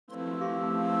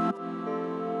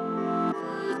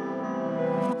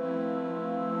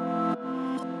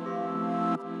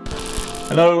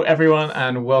Hello, everyone,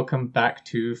 and welcome back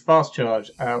to Fast Charge.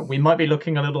 We might be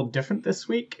looking a little different this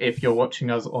week if you're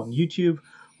watching us on YouTube.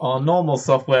 Our normal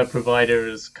software provider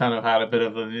has kind of had a bit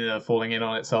of a falling in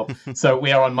on itself. So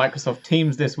we are on Microsoft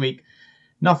Teams this week.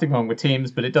 Nothing wrong with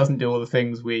Teams, but it doesn't do all the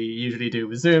things we usually do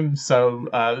with Zoom. So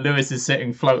Lewis is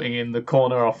sitting floating in the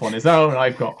corner off on his own.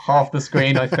 I've got half the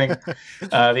screen, I think.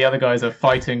 The other guys are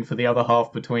fighting for the other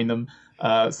half between them.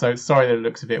 So sorry that it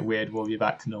looks a bit weird. We'll be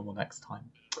back to normal next time.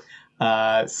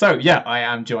 I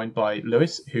am joined by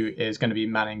Lewis, who is going to be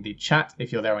manning the chat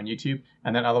if you're there on YouTube.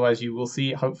 And then otherwise you will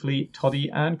see, hopefully, Toddy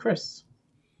and Chris.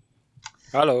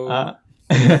 Hello.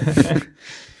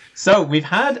 So we've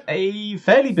had a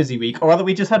fairly busy week, or rather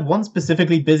we just had one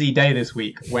specifically busy day this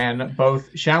week when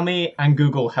both Xiaomi and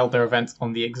Google held their events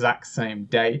on the exact same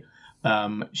day.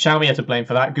 Xiaomi had to blame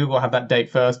for that. Google had that date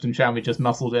first, and Xiaomi just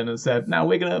muscled in and said, "No,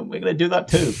 we're gonna do that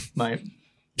too." Like,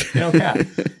 you don't care.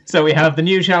 So we have the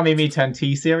new Xiaomi Mi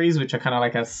 10T series, which are kind of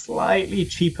like a slightly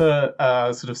cheaper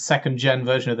sort of second-gen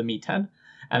version of the Mi 10.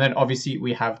 And then obviously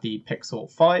we have the Pixel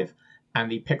 5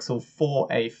 and the Pixel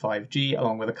 4a 5G,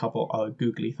 along with a couple other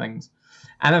googly things.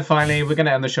 And then finally, we're going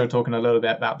to end the show talking a little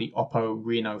bit about the Oppo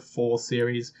Reno 4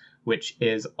 series, which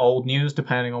is old news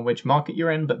depending on which market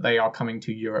you're in, but they are coming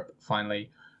to Europe finally.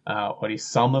 Or at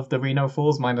least some of the Reno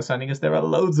 4s. My understanding is there are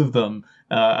loads of them,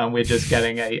 and we're just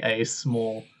getting a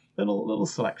small little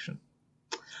selection.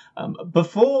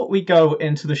 Before we go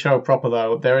into the show proper,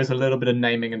 though, there is a little bit of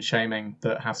naming and shaming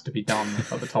that has to be done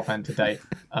at the top end today.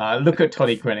 Look at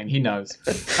Toddy grinning; he knows.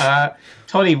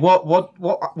 Toddy,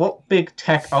 what big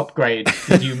tech upgrade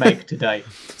did you make today?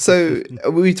 So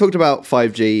we talked about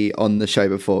 5G on the show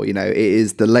before. You know, it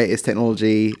is the latest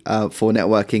technology for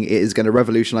networking. It is going to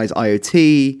revolutionize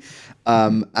IoT,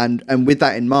 and with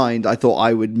that in mind, I thought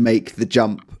I would make the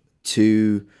jump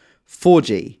to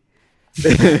 4G.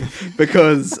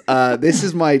 Because this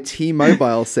is my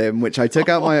T-Mobile SIM, which I took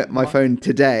out my phone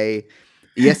today.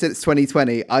 Yes, it's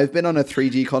 2020. I've been on a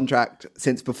 3G contract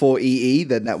since before EE,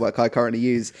 the network I currently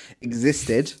use,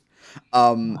 existed.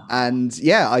 And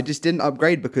yeah, I just didn't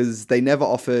upgrade because they never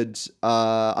offered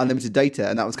unlimited data.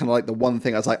 And that was kind of like the one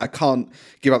thing I was like, I can't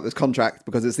give up this contract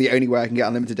because it's the only way I can get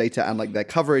unlimited data and like their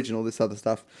coverage and all this other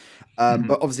stuff.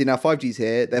 But obviously now 5G's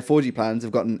here. Their 4G plans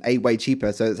have gotten way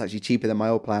cheaper. So it's actually cheaper than my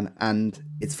old plan. And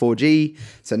it's 4G.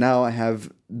 So now I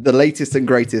have the latest and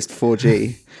greatest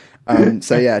 4G.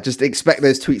 So yeah, just expect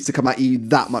those tweets to come at you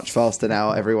that much faster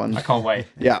now, everyone. I can't wait.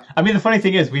 Yeah. I mean, the funny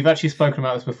thing is, we've actually spoken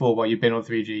about this before while you've been on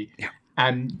 3G. Yeah.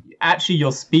 And actually,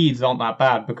 your speeds aren't that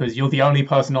bad because you're the only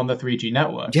person on the 3G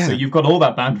network. Yeah. So you've got all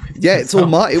that bandwidth. Yeah, it's all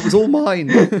mine. It was all mine.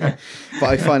 But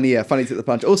I finally took the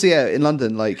plunge. Also, yeah, in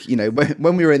London, like, you know,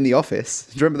 when we were in the office,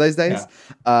 do you remember those days?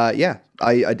 Yeah.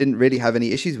 I didn't really have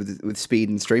any issues with speed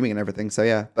and streaming and everything. So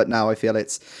yeah, but now I feel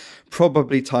it's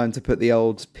probably time to put the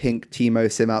old pink T-Mo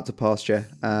SIM out to pasture.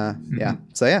 Yeah.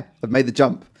 So yeah, I've made the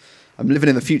jump. I'm living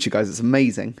in the future, guys. It's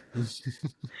amazing.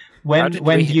 When do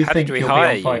you think you'll be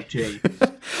on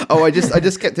 5G? Oh, I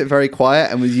just kept it very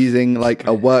quiet and was using like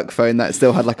a work phone that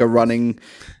still had like a running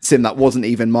SIM that wasn't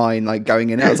even mine, like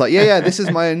going in it. I was like, yeah, this is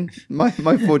my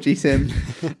 4G SIM.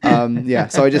 Yeah,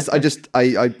 so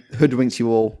I hoodwinked you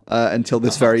all until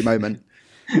this very moment.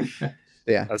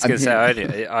 Yeah, I was going to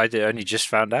say I only just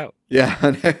found out. Yeah,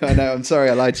 I know. I'm sorry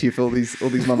I lied to you for all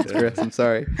these months, Chris. I'm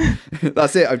sorry.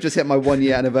 That's it. I've just hit my 1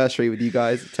 year anniversary with you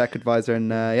guys, Tech Advisor, and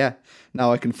yeah,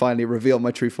 now I can finally reveal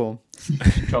my true form.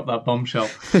 Drop that bombshell.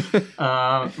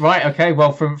 Right. Okay.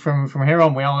 Well, from here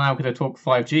on, we are now going to talk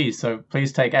 5G. So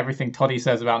please take everything Toddy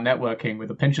says about networking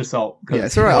with a pinch of salt. Yeah,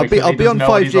 it's all right. I'll be on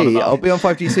 5G. I'll be on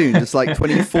 5G soon. Just like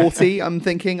 2040, I'm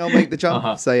thinking I'll make the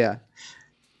jump. So yeah.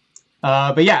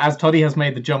 But yeah, as Toddy has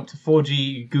made the jump to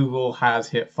 4G, Google has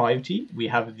hit 5G. We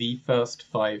have the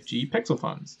first 5G Pixel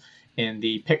phones in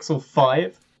the Pixel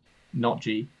 5, not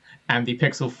G, and the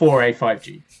Pixel 4a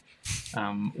 5G.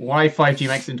 Why 5G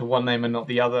makes it into one name and not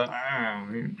the other?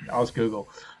 Ask Google.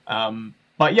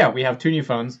 But yeah, we have two new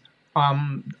phones.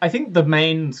 I think the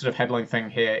main sort of headline thing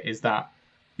here is that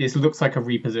this looks like a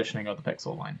repositioning of the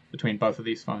Pixel line between both of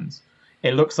these phones.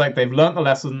 It looks like they've learnt the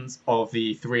lessons of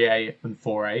the 3A and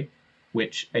 4A,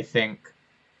 which I think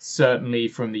certainly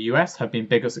from the US have been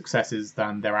bigger successes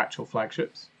than their actual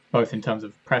flagships, both in terms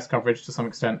of press coverage to some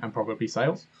extent and probably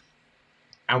sales.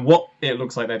 And what it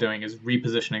looks like they're doing is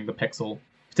repositioning the Pixel,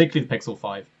 particularly the Pixel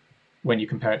 5, when you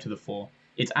compare it to the 4.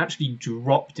 It's actually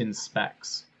dropped in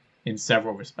specs in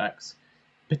several respects,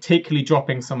 particularly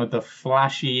dropping some of the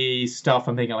flashy stuff.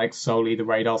 I'm thinking like solely the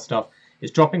radar stuff.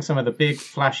 It's dropping some of the big,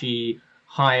 flashy,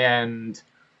 high-end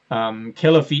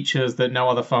killer features that no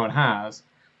other phone has,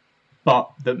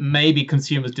 but that maybe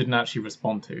consumers didn't actually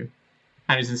respond to.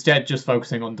 and is instead just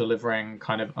focusing on delivering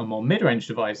kind of a more mid-range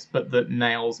device, but that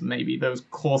nails maybe those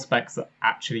core specs that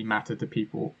actually matter to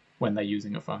people when they're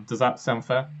using a phone. Does that sound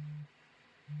fair?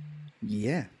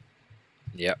 Yeah.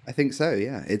 Yeah. I think so.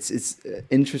 Yeah, it's an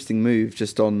interesting move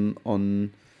just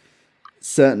on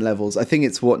certain levels. I think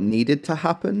it's what needed to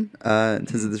happen in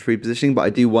terms of this repositioning, but I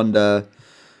do wonder.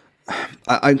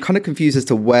 I'm kind of confused as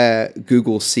to where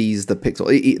Google sees the Pixel,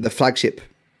 the flagship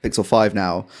Pixel 5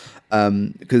 now,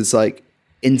 because like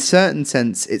in certain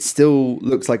sense, it still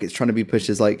looks like it's trying to be pushed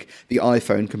as like the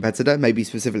iPhone competitor, maybe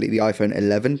specifically the iPhone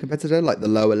 11 competitor, like the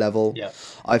lower level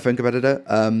iPhone competitor.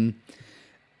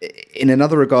 In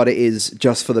another regard, it is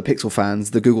just for the Pixel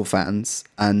fans, the Google fans,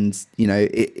 and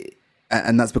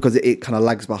and that's because it kind of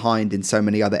lags behind in so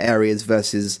many other areas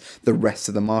versus the rest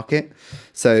of the market.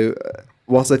 So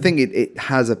whilst I think it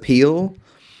has appeal,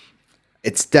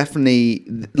 it's definitely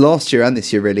last year and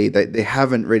this year really they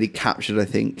haven't really captured, I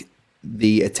think,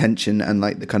 the attention and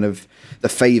like the kind of the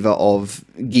favor of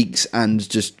geeks and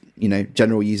just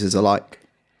general users alike.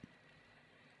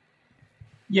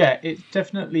 Yeah, it's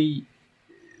definitely.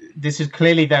 This is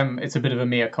clearly them. It's a bit of a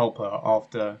mea culpa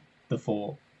after the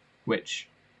 4, which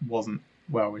wasn't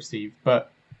well received. But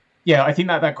yeah, I think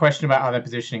that question about how they're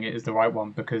positioning it is the right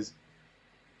one, because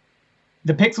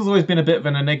the Pixel's always been a bit of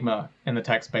an enigma in the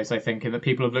tech space, I think, in that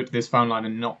people have looked at this phone line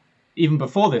and not, even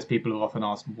before this, people have often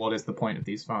asked, what is the point of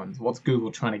these phones? What's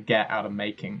Google trying to get out of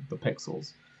making the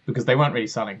Pixels? Because they weren't really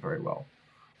selling very well.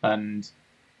 And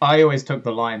I always took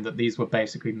the line that these were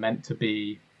basically meant to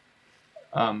be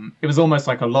it was almost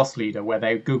like a loss leader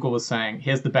where Google was saying,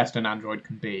 here's the best an Android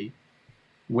can be.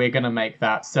 We're going to make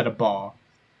that, set a bar.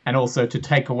 And also to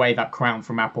take away that crown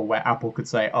from Apple where Apple could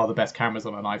say, the best camera's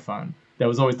on an iPhone. There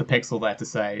was always the Pixel there to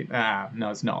say, no,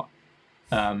 it's not.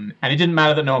 And it didn't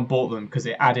matter that no one bought them because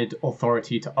it added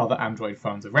authority to other Android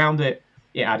phones around it.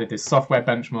 It added this software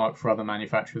benchmark for other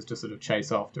manufacturers to sort of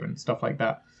chase after and stuff like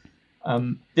that.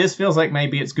 This feels like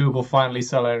maybe it's Google finally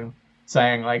saying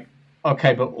like,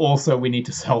 okay, but also we need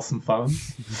to sell some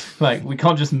phones. Like, we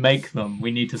can't just make them.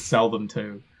 We need to sell them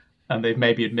too. And they've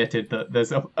maybe admitted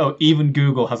that even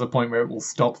Google has a point where it will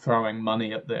stop throwing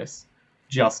money at this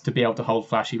just to be able to hold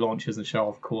flashy launches and show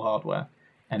off cool hardware.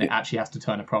 And it actually has to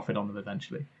turn a profit on them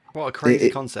eventually. What a crazy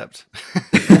concept.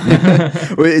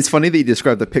 Well, it's funny that you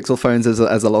describe the Pixel phones as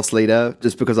a loss leader,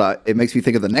 just because it makes me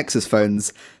think of the Nexus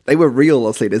phones. They were real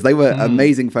loss leaders. They were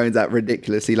amazing phones at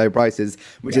ridiculously low prices,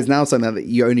 which is now something that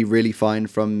you only really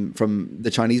find from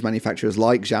the Chinese manufacturers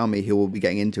like Xiaomi, who we'll be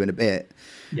getting into in a bit.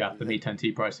 Yeah, the Mi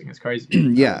 10T pricing is crazy.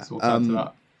 Yeah. We'll come to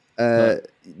that.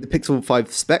 The Pixel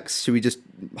 5 specs, should we just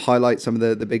highlight some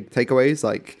of the big takeaways?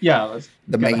 Like, yeah, let's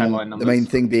the main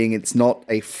thing being it's not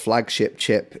a flagship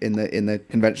chip in the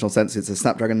conventional sense. It's a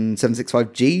Snapdragon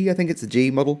 765G, I think it's a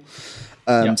G model.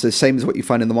 So same as what you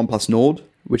find in the OnePlus Nord,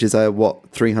 which is a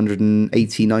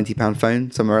 380, 90 pound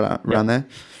phone, somewhere around there,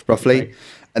 roughly. Okay.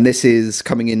 And this is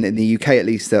coming in the UK at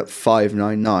least at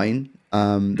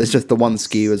 $599. There's just the one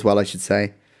SKU as well, I should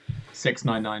say.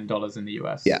 $699 in the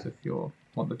US. Yeah. If you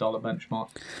want the dollar benchmark.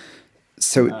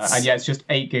 So it's just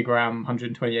 8 gig RAM,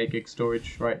 128 gig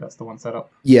storage, right? That's the one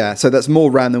setup. Yeah, so that's more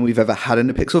RAM than we've ever had in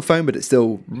a Pixel phone, but it's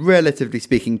still, relatively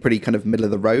speaking, pretty kind of middle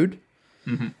of the road.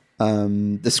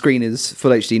 Mm-hmm. The screen is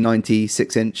Full HD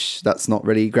 96-inch. That's not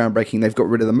really groundbreaking. They've got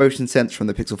rid of the motion sense from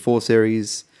the Pixel 4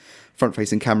 series.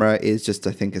 Front-facing camera is just,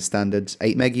 I think, a standard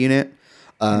 8 meg unit.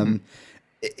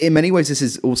 In many ways, this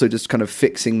is also just kind of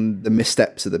fixing the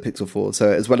missteps of the Pixel 4.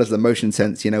 So as well as the motion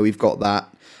sense, we've got that.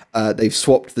 They've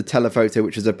swapped the telephoto,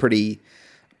 which is a pretty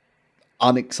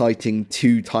unexciting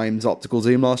 2x optical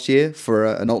zoom last year, for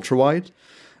an ultra wide.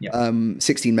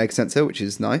 16 meg sensor, which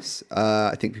is nice.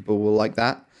 I think people will like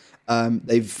that.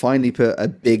 They've finally put a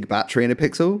big battery in a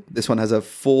Pixel. This one has a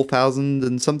 4,000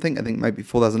 and something, I think maybe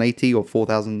 4,080 or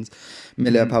 4,000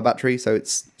 milliamp hour battery. So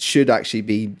it should actually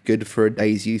be good for a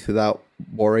day's use without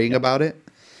worrying about it.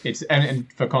 It's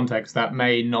and for context, that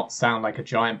may not sound like a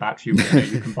giant battery window.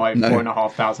 You can buy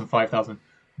 4,500, 5,000,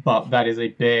 but that is a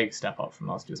big step up from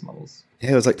last year's models.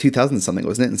 Yeah, it was like 2,000 something,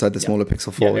 wasn't it, inside the smaller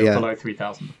Pixel 4? Yeah, they were below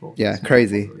 3,000 before. Yeah,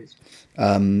 crazy.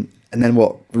 And then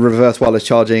reverse wireless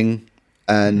charging,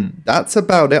 and that's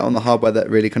about it on the hardware that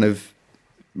really kind of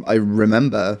I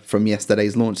remember from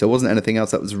yesterday's launch. There wasn't anything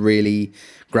else that was really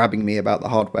grabbing me about the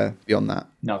hardware beyond that.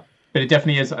 No, but it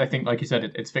definitely is. I think, like you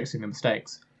said, it's fixing the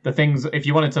mistakes. The things, if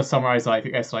you wanted to summarize, I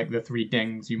guess, like the 3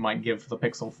 dings you might give for the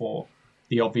Pixel 4,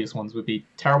 the obvious ones would be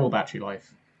terrible battery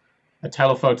life. A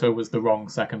telephoto was the wrong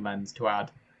second lens to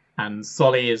add. And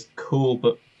Solly is cool,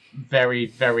 but very,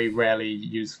 very rarely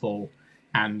useful.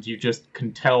 and you just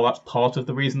can tell that's part of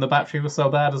the reason the battery was so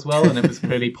bad as well, and it was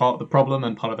clearly part of the problem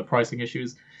and part of the pricing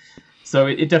issues. So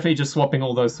it definitely just swapping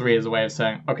all those three as a way of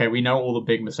saying, okay, we know all the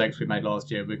big mistakes we made last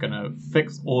year. We're going to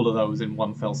fix all of those in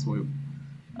one fell swoop.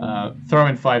 Throw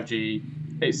in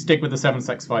 5G. Stick with the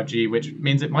 7.6 5G, which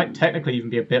means it might technically even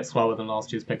be a bit slower than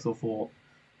last year's Pixel 4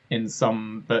 in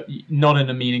some, but not in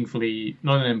an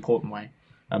important way.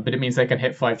 But it means they can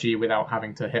hit 5G without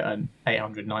having to hit an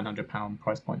 £800, £900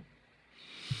 price point.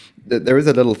 There is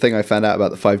a little thing I found out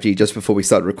about the 5G just before we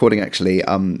started recording. Actually,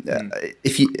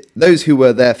 those who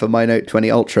were there for my Note 20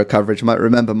 Ultra coverage might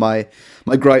remember my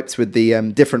gripes with the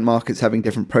different markets having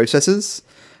different processors.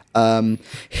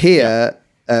 Here,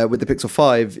 with the Pixel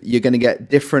 5, you're going to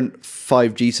get different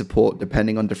 5G support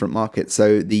depending on different markets.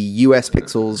 So the US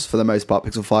Pixels, for the most part,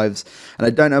 Pixel 5s, and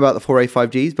I don't know about the 4A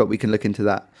 5Gs, but we can look into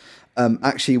that.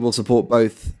 Actually, will support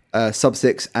both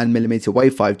sub-6 and millimeter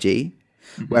wave 5G.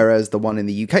 Whereas the one in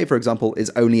the UK, for example,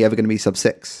 is only ever going to be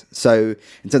sub-6. So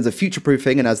in terms of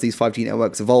future-proofing, and as these 5G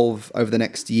networks evolve over the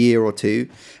next year or two,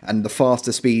 and the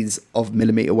faster speeds of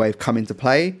millimeter wave come into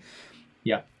play,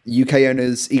 UK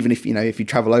owners, even if you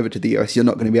travel over to the US, you're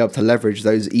not going to be able to leverage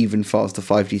those even faster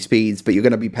 5G speeds, but you're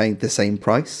going to be paying the same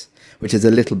price, which is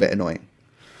a little bit annoying.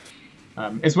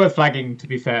 It's worth flagging, to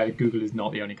be fair, Google is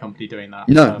not the only company doing that.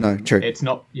 No, true. It's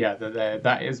not,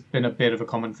 that has been a bit of a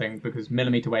common thing because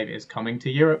millimeter wave is coming to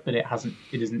Europe, but it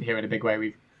isn't here in a big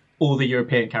way. All the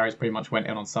European carriers pretty much went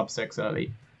in on sub-6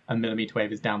 early, and millimeter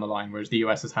wave is down the line, whereas the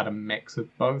US has had a mix of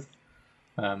both.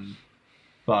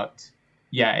 But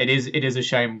yeah, it is a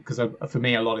shame because for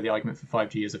me, a lot of the argument for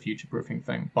 5G is a future-proofing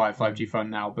thing. Buy a 5G phone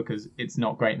now because it's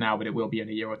not great now, but it will be in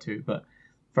a year or two. But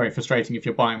very frustrating if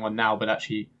you're buying one now, but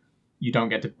actually you don't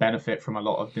get to benefit from a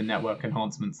lot of the network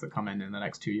enhancements that come in the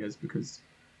next 2 years because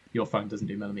your phone doesn't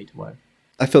do millimeter wave.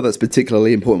 I feel that's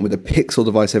particularly important with a Pixel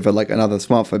device over like another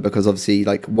smartphone because obviously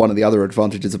like one of the other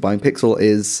advantages of buying Pixel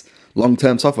is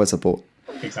long-term software support.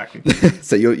 Exactly.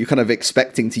 So you're kind of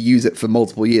expecting to use it for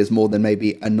multiple years more than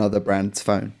maybe another brand's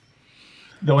phone.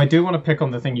 Though I do want to pick on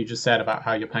the thing you just said about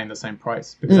how you're paying the same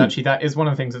price, because actually that is one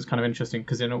of the things that's kind of interesting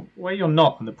because in a way you're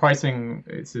not, and the pricing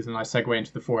is a nice segue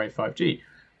into the 4A 5G.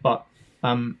 But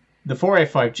the 4A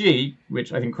 5G,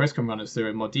 which I think Chris can run us through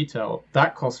in more detail,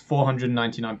 that costs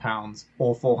 £499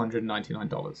 or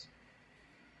 $499.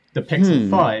 The Pixel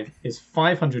 5 is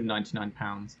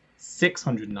 £599,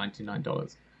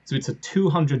 $699. So it's a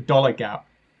 $200 gap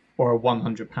or a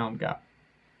 £100 gap.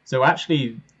 So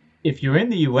actually, if you're in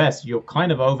the US, you're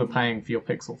kind of overpaying for your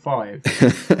Pixel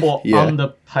 5 or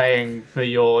underpaying for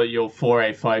your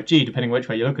 4A 5G, depending which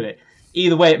way you look at it.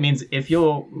 Either way, it means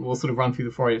we'll sort of run through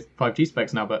the 4A 5G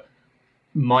specs now, but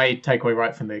my takeaway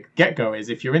right from the get-go is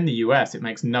if you're in the US, it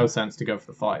makes no sense to go for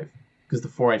the 5 because the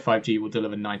 4A 5G will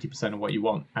deliver 90% of what you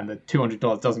want, and the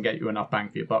 $200 doesn't get you enough bang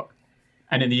for your buck.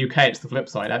 And in the UK, it's the flip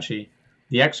side. Actually,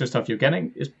 the extra stuff you're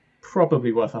getting is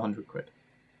probably worth £100.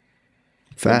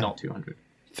 Fair. Not 200.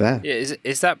 Fair. Yeah,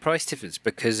 is that price difference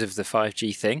because of the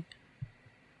 5G thing?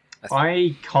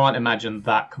 I can't imagine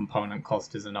that component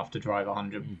cost is enough to drive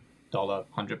 £100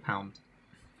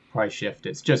 price shift.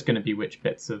 It's just going to be which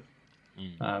bits of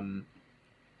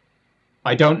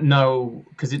I don't know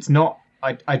because it's not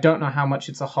I don't know how much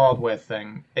it's a hardware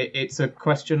thing. It's a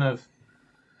question of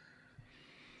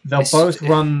they'll both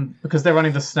run because they're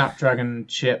running the Snapdragon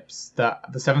chips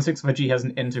that the 7.6 5G has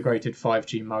an integrated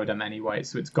 5G modem anyway,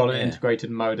 so it's got an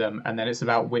integrated modem, and then it's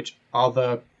about which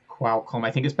other Qualcomm,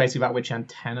 I think it's basically about which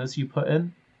antennas you put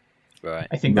in. Right.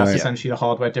 I think that's essentially the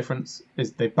hardware difference.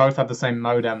 Is they both have the same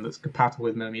modem that's compatible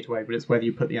with millimeter wave, but it's whether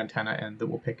you put the antenna in that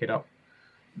will pick it up.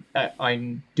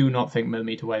 I do not think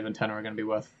millimeter wave antenna are going to be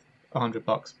worth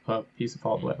 $100 per piece of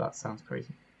hardware. That sounds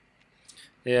crazy.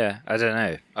 Yeah, I don't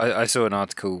know. I saw an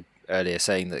article earlier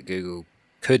saying that Google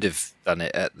could have done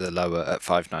it at the lower at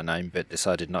 $599, but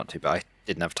decided not to. But I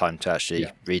didn't have time to actually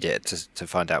read it to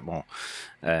find out more.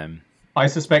 I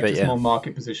suspect it's more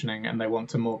market positioning, and they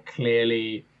want to more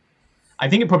clearly. I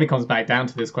think it probably comes back down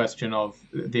to this question of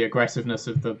the aggressiveness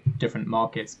of the different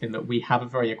markets, in that we have a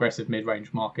very aggressive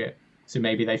mid-range market, so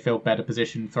maybe they feel better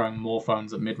positioned throwing more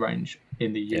phones at mid-range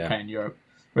in the UK and Europe.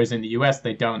 Whereas in the US,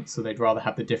 they don't, so they'd rather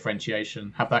have the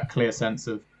differentiation, have that clear sense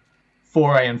of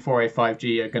 4A and 4A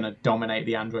 5G are going to dominate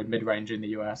the Android mid-range in the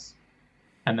US,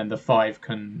 and then the 5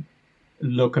 can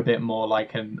look a bit more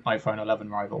like an iPhone 11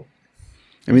 rival,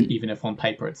 even if on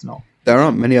paper it's not. There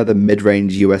aren't many other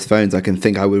mid-range US phones I can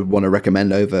think I would want to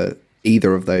recommend over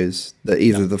either of those,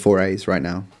 either of the 4As right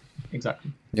now.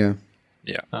 Exactly. Yeah.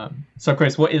 Yeah. So,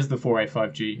 Chris, what is the 4A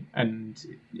 5G? And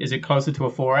is it closer to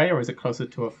a 4A or is it closer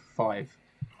to a 5?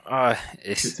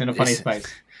 It's in a funny space.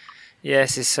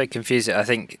 Yes, it's so confusing. I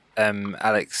think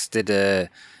Alex did his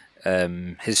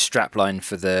strapline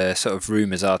for the sort of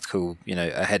rumours article,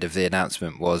 ahead of the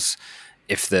announcement was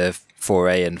if the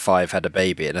 4A and 5 had a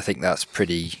baby, and I think that's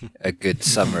pretty a good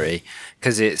summary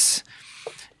because it's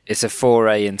a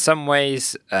 4A in some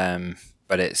ways,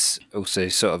 but it's also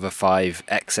sort of a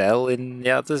 5XL in the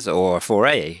others, or a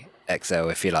 4A XL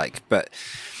if you like. But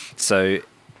so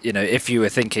if you were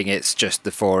thinking it's just the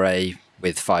 4A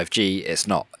with 5G, it's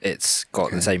not. It's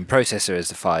got the same processor as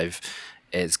the 5.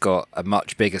 It's got a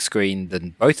much bigger screen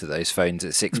than both of those phones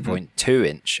at 6.2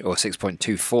 inch or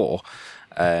 6.24.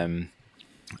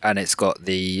 And it's got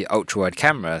the ultra wide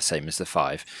camera, same as the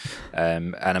 5,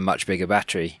 and a much bigger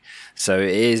battery. So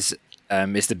it is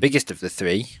it's the biggest of the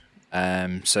three.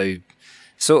 So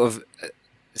sort of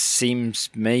seems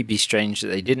maybe strange that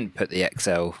they didn't put the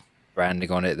XL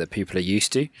branding on it that people are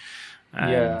used to.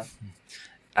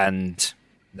 And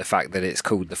the fact that it's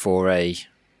called the 4A,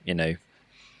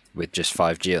 with just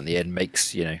 5G on the end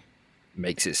makes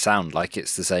it sound like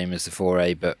it's the same as the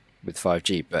 4A but with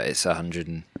 5G, but it's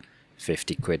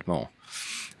 150 quid more.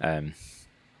 But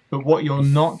what you're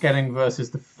not getting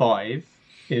versus the 5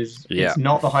 is it's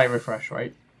not the high refresh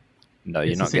rate. No,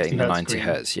 you're not getting the 90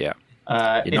 hertz. Yeah,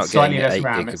 you're it's not slightly less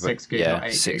RAM. It's 6 gig, yeah, not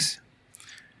 8 6.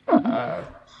 Gig.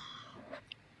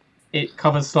 It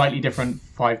covers slightly different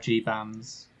 5G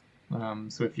bands.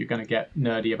 So if you're going to get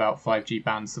nerdy about 5G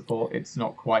band support, it's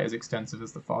not quite as extensive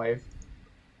as the 5.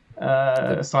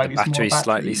 The battery's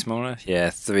slightly smaller. Yeah,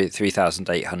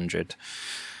 3,800.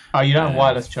 Oh, you don't have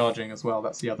wireless charging as well.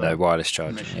 That's the other. No, wireless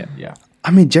charging. Yeah.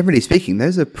 I mean, generally speaking,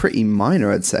 those are pretty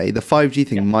minor, I'd say. The 5G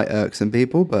thing might irk some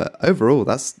people, but overall,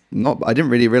 that's not. I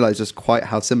didn't really realize just quite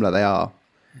how similar they are.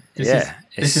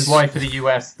 This is why for the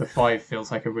US, the 5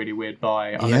 feels like a really weird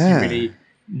buy, unless you really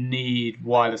need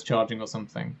wireless charging or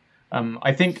something.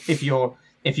 I think if you're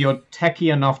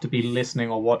techie enough to be listening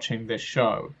or watching this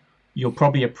show, you'll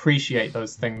probably appreciate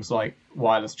those things like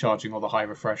wireless charging or the high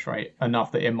refresh rate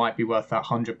enough that it might be worth that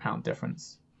 £100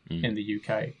 difference in the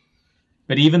UK.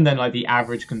 But even then, like the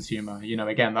average consumer,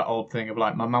 again, that old thing of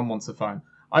like, my mum wants a phone.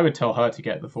 I would tell her to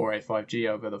get the 4A 5G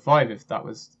over the 5 if that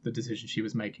was the decision she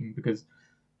was making, because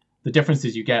the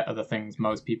differences you get are the things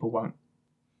most people won't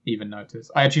even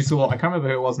notice. I actually saw, I can't remember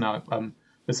who it was now,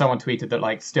 but someone tweeted that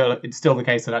like it's still the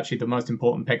case that actually the most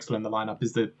important pixel in the lineup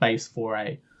is the base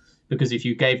 4A. Because if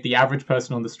you gave the average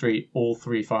person on the street all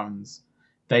 3 phones,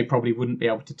 they probably wouldn't be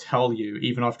able to tell you,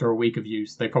 even after a week of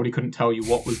use, they probably couldn't tell you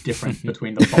what was different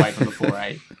between the 5 and the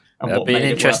 4A. And what made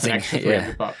it worth an extra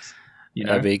 $300.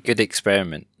 That'd be a good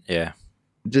experiment, yeah.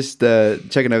 Just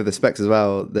checking over the specs as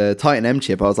well. The Titan M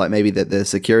chip, I was like, maybe that the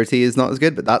security is not as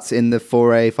good, but that's in the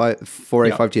 4A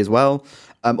 5G as well.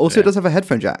 Also, it does have a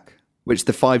headphone jack, which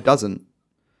the 5 doesn't.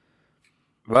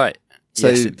 Right. So,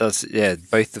 yes, it does. Yeah,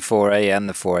 both the 4A and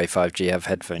the 4A 5G have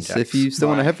headphone jacks. So if you still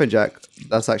want a headphone jack,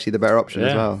 that's actually the better option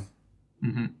as well.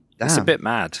 Mm-hmm. It's a bit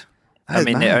mad.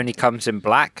 It only comes in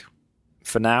black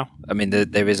for now. I mean,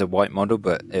 there is a white model,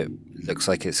 but it looks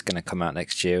like it's going to come out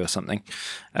next year or something.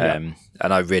 And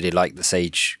I really like the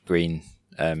sage green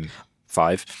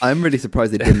 5. I'm really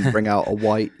surprised they didn't bring out a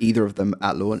white, either of them,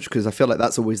 at launch, because I feel like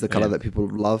that's always the color that people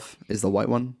love, is the white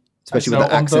one, especially with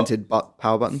the accented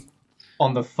power button.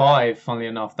 On the 5, funnily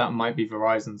enough, that might be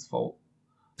Verizon's fault.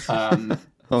 Oh,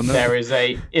 no. There is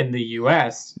in the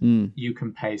US, you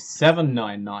can pay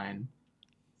 $799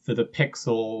 for the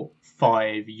Pixel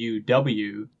 5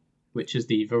 UW, which is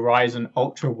the Verizon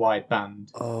ultra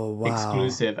wideband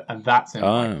exclusive, and that's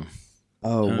in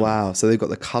wow! So they've got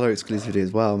the color exclusivity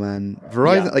as well, man.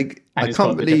 Verizon, and I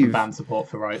can't believe band support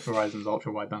for Verizon's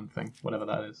ultra wideband thing, whatever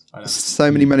that is.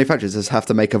 So many manufacturers just have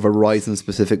to make a Verizon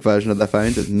specific version of their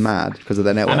phones. It's mad because of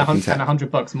their network. And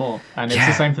 $100 more, and it's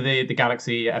the same for the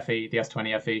Galaxy FE, the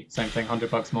S20 FE, same thing,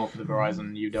 $100 more for the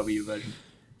Verizon UW version.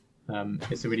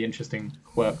 It's a really interesting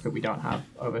quirk that we don't have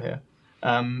over here.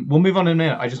 We'll move on in a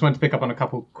minute. I just wanted to pick up on a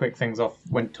couple quick things off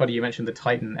when Toddy, you mentioned the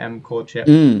Titan M core chip.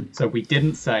 So we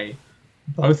didn't say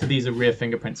both of these are rear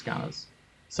fingerprint scanners.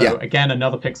 So again,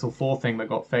 another Pixel 4 thing that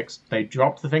got fixed. They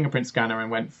dropped the fingerprint scanner and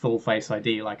went full Face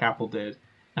ID like Apple did.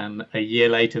 And a year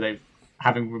later,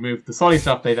 having removed the Solly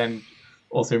stuff, they then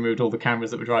also removed all the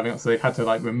cameras that were driving up. So they've had to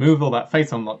remove all that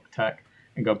face unlock tech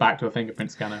and go back to a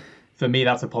fingerprint scanner. For me,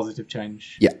 that's a positive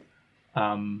change. Yeah.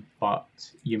 But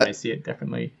you may see it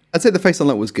differently. I'd say the face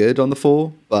unlock was good on the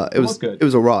 4, but it was good. It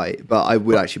was all right, but I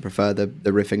would actually prefer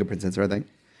the rear fingerprint sensor, I think.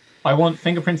 I want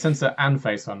fingerprint sensor and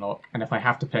face unlock, and if I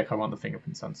have to pick, I want the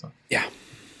fingerprint sensor. Yeah.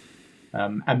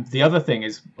 And the other thing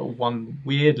is one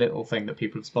weird little thing that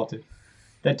people have spotted.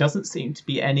 There doesn't seem to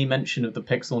be any mention of the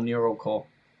Pixel Neural Core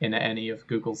in any of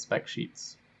Google's spec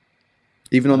sheets.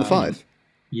 Even on the 5?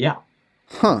 Yeah.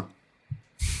 Huh.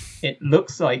 It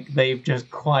looks like they've just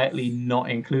quietly not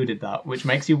included that, which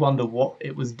makes you wonder what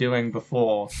it was doing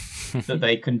before that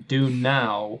they can do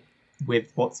now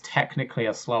with what's technically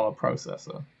a slower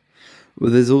processor.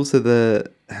 Well, there's also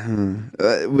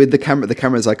with the camera. The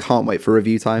cameras, I can't wait for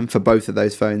review time for both of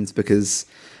those phones because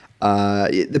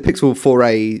the Pixel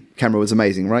 4a camera was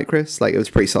amazing, right, Chris? Like, it was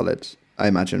pretty solid, I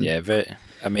imagine. Yeah,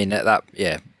 I mean, at that,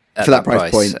 at for that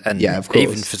price point, and yeah, of course.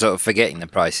 Even for sort of forgetting the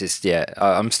prices,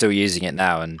 I'm still using it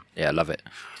now, and I love it.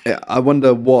 Yeah, I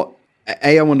wonder what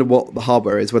the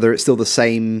hardware is. Whether it's still the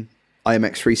same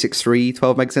IMX363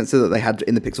 12 meg sensor that they had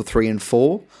in the Pixel 3 and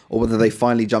 4, or whether they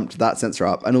finally jumped that sensor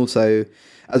up. And also,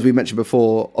 as we mentioned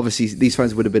before, obviously these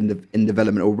phones would have been in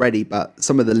development already, but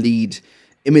some of the lead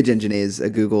image engineers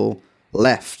at Google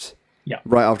left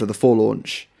right after the 4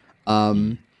 launch.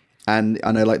 And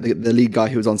I know, like, the lead guy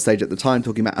who was on stage at the time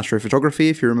talking about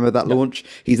astrophotography, if you remember that launch,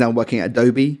 he's now working at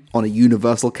Adobe on a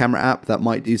universal camera app that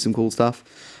might do some cool stuff.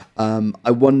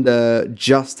 I wonder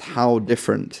just how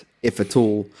different, if at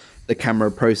all, the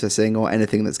camera processing or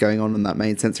anything that's going on that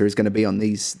main sensor is going to be on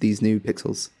these new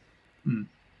Pixels.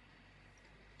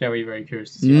 Very, very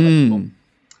curious to see how that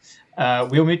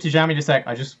performs. We'll move to Xiaomi in a sec.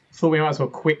 I just thought we might as well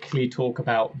quickly talk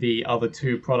about the other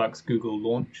 2 products Google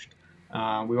launched.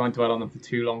 We won't dwell on them for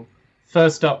too long.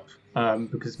 First up,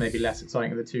 because maybe less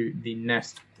exciting of the 2, the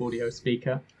Nest audio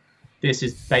speaker. This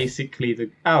is basically the...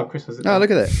 Oh, Chris has it. Oh,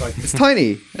 look at it. It's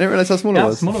tiny. I didn't realize how small it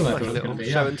was. Smaller than I Like thought a it was going little to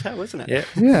be. show and tell, isn't it?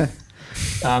 Yeah.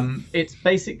 It's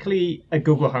basically a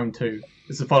Google Home 2.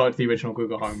 It's a follow-up to the original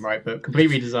Google Home, right? But complete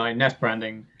redesign, Nest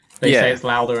branding. They say it's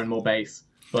louder and more bass.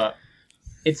 But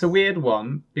it's a weird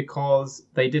one because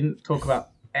they didn't talk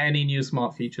about any new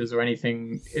smart features or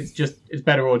anything. It's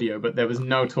better audio, but there was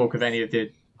no talk of any of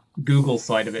the Google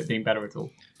side of it being better at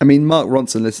all. I mean, Mark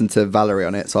Ronson listened to Valerie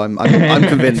on it, so I'm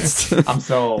convinced. I'm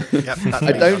sold. Yep,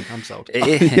 I'm sold.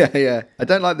 Yeah. I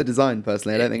don't like the design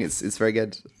personally. I don't think it's very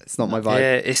good. It's not my vibe.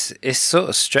 Yeah, it's sort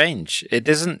of strange. It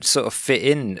doesn't sort of fit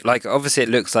in. Like, obviously, it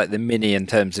looks like the Mini in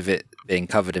terms of it being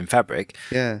covered in fabric.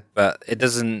 Yeah, but it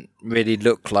doesn't really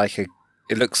look like a.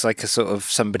 It looks like a sort of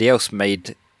somebody else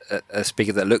made a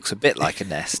speaker that looks a bit like a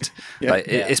Nest.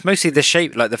 It's mostly the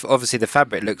shape. Like, obviously the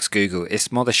fabric looks Google.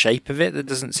 It's more the shape of it that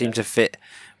doesn't seem to fit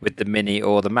with the Mini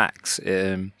or the Max. But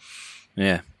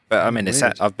I mean,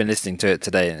 I've been listening to it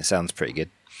today and it sounds pretty good.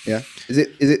 Yeah, is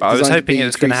it? But I was hoping it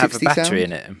was going to have a 360 battery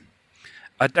sound? in it.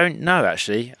 I don't know,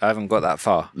 actually. I haven't got that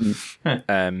far.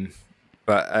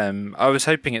 But I was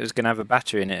hoping it was going to have a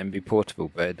battery in it and be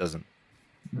portable, but it doesn't.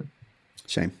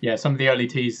 Shame. Yeah, some of the early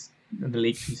teas, the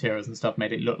leaked materials and stuff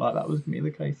made it look like that was going to be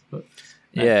the case. But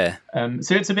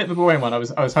so it's a bit of a boring one. I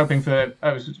was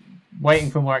waiting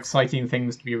for more exciting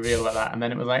things to be revealed like that, and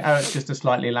then it was like, oh, it's just a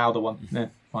slightly louder one.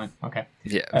 Fine, okay.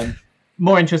 Yeah.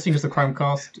 More interesting is the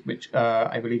Chromecast, which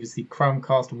I believe is the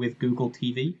Chromecast with Google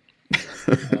TV.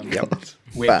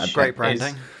 Which Great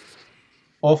branding.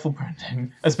 Awful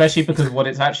branding, especially because what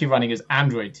it's actually running is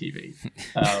Android TV,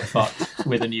 but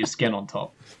with a new skin on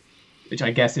top, which I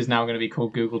guess is now going to be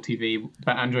called Google TV.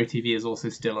 But Android TV is also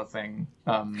still a thing.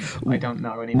 I don't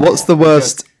know anymore. What's the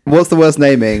worst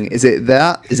naming? Is it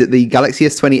that? Is it the Galaxy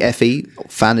S20 FE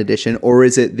Fan Edition, or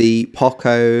is it the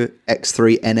Poco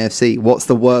X3 NFC? What's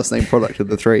the worst named product of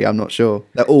the 3? I'm not sure.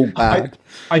 They're all bad.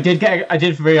 I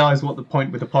did realize what the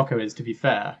point with the Poco is. To be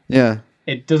fair, Yeah.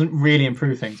 it doesn't really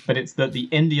improve things, but it's that the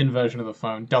Indian version of the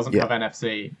phone doesn't have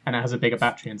NFC and it has a bigger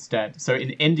battery instead. So in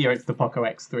India, it's the Poco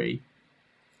X3,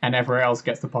 and everywhere else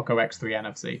gets the Poco X3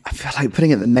 NFC. I feel like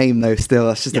putting it in the name though. Still,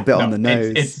 that's just a bit on the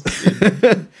nose. It's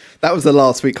That was the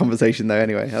last week conversation though.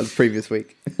 Anyway, that was previous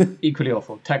week. equally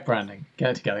awful. Tech branding.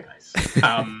 Get it together, guys.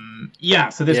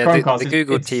 So this Yeah, Chromecast the is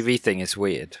Google TV thing is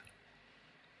weird.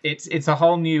 It's a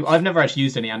whole new. I've never actually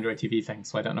used any Android TV things,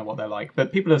 so I don't know what they're like.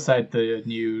 But people have said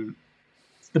the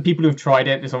people who've tried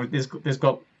it, this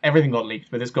got everything got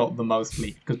leaked, but this got the most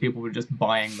leaked because people were just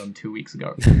buying them 2 weeks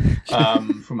ago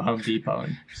from Home Depot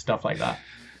and stuff like that.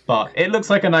 But it looks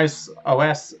like a nice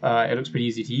OS. It looks pretty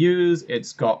easy to use.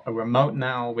 It's got a remote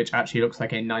now, which actually looks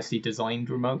like a nicely designed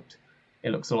remote.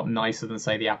 It looks a lot nicer than,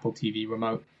 say, the Apple TV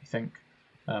remote, I think,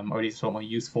 or at least a lot more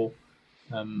useful.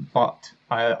 But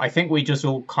I think we just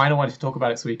all kind of wanted to talk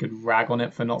about it so we could rag on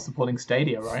it for not supporting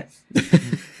Stadia, right?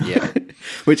 Yeah.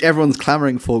 Which everyone's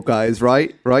clamoring for, guys.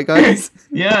 Right, guys.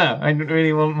 Yeah, I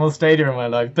really want more Stadia in my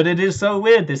life. But it is so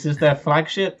weird. This is their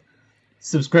flagship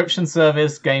subscription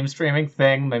service, game streaming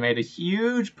thing. They made a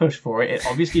huge push for it. It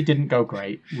obviously didn't go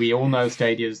great. We all know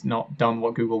Stadia's not done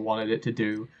what Google wanted it to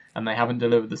do, and they haven't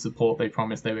delivered the support they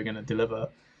promised they were going to deliver.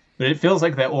 But it feels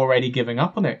like they're already giving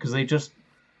up on it because they just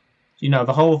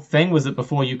the whole thing was that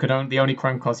before the only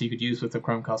Chromecast you could use was the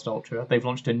Chromecast Ultra. They've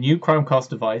launched a new Chromecast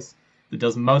device that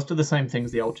does most of the same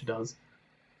things the Ultra does,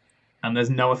 and there's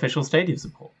no official Stadia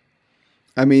support.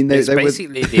 I mean, it's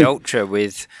basically the Ultra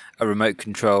with a remote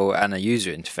control and a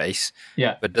user interface,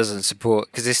 but doesn't support,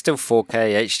 because it's still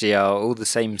 4K, HDR, all the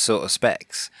same sort of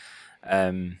specs.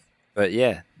 But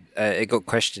yeah, it got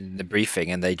questioned in the briefing,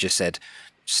 and they just said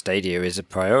Stadia is a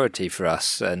priority for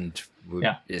us, and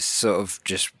it's sort of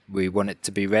just we want it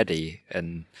to be ready,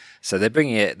 and so they're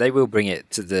bringing it. They will bring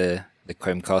it to the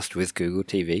Chromecast with Google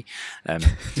TV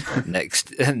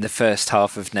next in the first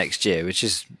half of next year, which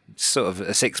is sort of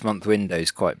a 6-month window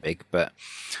is quite big, but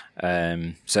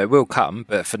so it will come.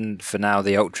 But for now,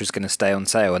 the Ultra is going to stay on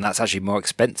sale, and that's actually more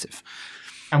expensive.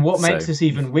 And what makes this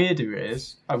even weirder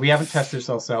is we haven't tested this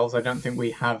ourselves. I don't think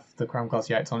we have the Chromecast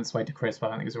yet. It's on its way to Chris, but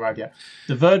I don't think it's arrived yet.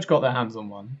 The Verge got their hands on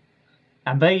one,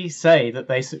 and they say that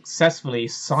they successfully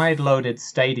side-loaded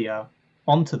Stadia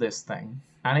onto this thing,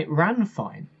 and it ran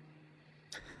fine.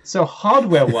 So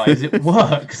hardware-wise, it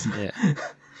works.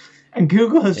 And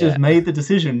Google has just made the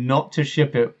decision not to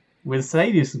ship it with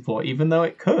Stadia support, even though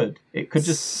it could. It could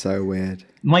just... So weird.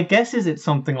 My guess is it's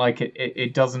something like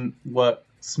it doesn't work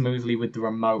smoothly with the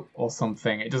remote or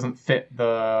something. It doesn't fit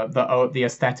the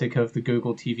aesthetic of the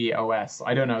Google TV OS.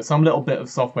 I don't know. Some little bit of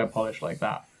software polish like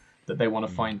that they want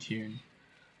to fine-tune.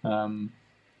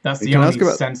 That's the only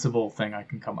sensible thing I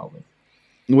can come up with.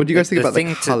 What do you guys think about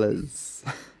the colours?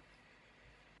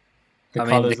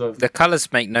 The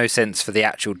colours make no sense for the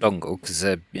actual dongle because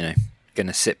they're going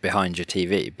to sit behind your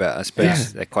TV, but I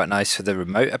suppose they're quite nice for the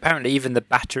remote. Apparently, even the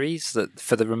batteries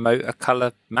for the remote are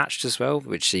colour matched as well,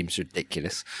 which seems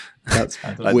ridiculous. That's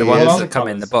like the ones that come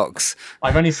in the box.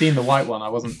 I've only seen the white one. I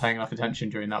wasn't paying enough attention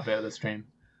during that bit of the stream.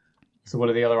 So, what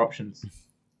are the other options?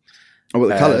 Oh, well,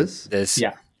 the colours.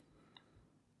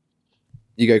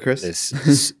 You go, Chris.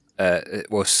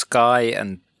 There's Sky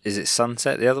and. Is it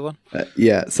Sunset, the other one?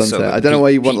 Sunset. Sort of I don't know why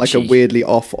you want peachy. like a weirdly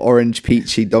off orange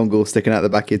peachy dongle sticking out the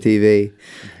back of your TV.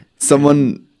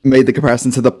 Someone made the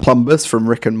comparison to the Plumbus from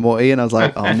Rick and Morty, and I was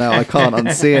like, oh no, I can't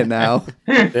unsee it now.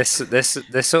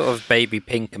 They're sort of baby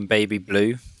pink and baby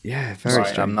blue. Yeah, very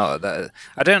strange. I'm not that.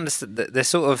 I don't understand. They're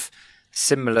sort of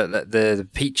similar. The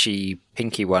peachy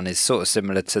pinky one is sort of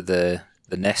similar to the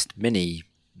Nest Mini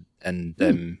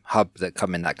and Hub that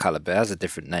come in that colour, but it has a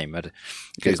different name.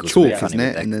 It's chalk, isn't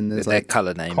it? And then there's their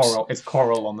colour names. Coral. It's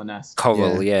Coral on the Nest.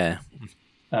 Coral, yeah.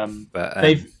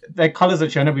 But their colours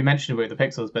actually, I know we mentioned it with the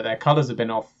Pixels, but their colours have been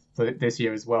off for this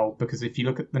year as well, because if you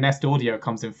look at the Nest Audio, it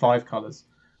comes in 5 colours,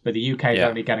 but the UK is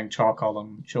only getting charcoal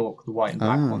and chalk, the white and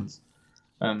black ones.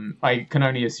 I can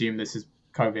only assume this is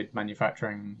COVID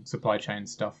manufacturing supply chain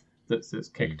stuff that's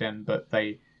kicked in, but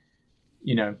they...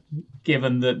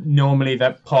 given that normally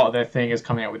that part of their thing is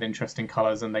coming out with interesting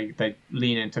colors, and they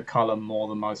lean into color more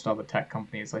than most other tech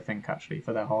companies, I think, actually,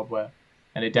 for their hardware.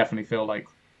 And it definitely feels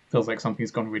like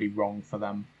something's gone really wrong for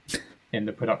them in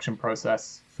the production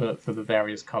process for the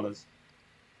various colors.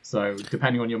 So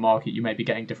depending on your market, you may be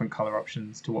getting different color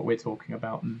options to what we're talking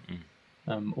about. And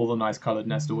all the nice colored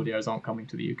Nest Audios aren't coming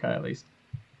to the UK, at least.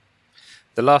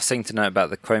 The last thing to know about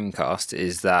the Chromecast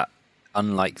is that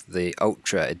unlike the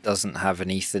Ultra, it doesn't have an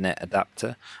Ethernet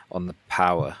adapter on the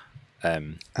power.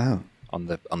 On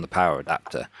the power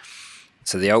adapter.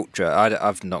 So the Ultra,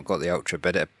 I've not got the Ultra,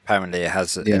 but apparently it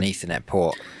has an Ethernet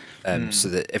port. So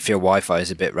that if your Wi-Fi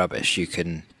is a bit rubbish, you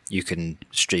can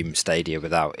stream Stadia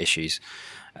without issues.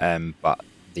 But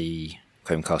the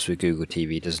Chromecast with Google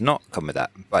TV does not come with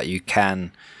that. But you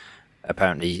can,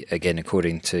 apparently, again,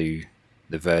 according to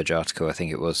the Verge article, I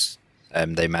think it was,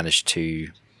 they managed to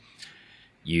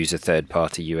use a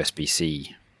third-party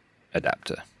USB-C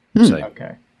adapter.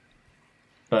 Okay.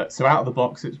 But so out of the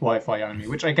box, it's Wi-Fi only,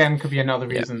 which again could be another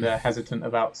reason they're hesitant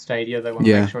about Stadia. They want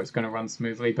to make sure it's going to run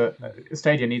smoothly, but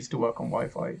Stadia needs to work on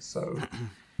Wi-Fi, so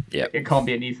it can't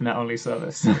be an Ethernet-only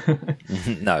service.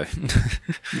 No.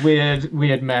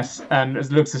 Weird mess, and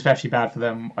it looks especially bad for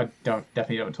them. I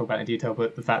definitely don't talk about it in detail,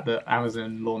 but the fact that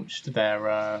Amazon launched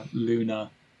their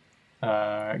Luna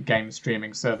game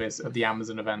streaming service at the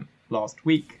Amazon event last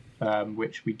week,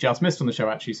 which we just missed on the show,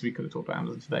 actually, so we could have talked about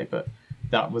Amazon today, but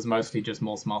that was mostly just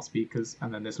more smart speakers,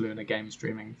 and then this Luna game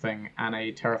streaming thing, and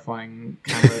a terrifying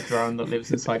camera drone that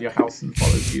lives inside your house and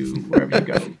follows you wherever you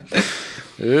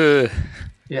go.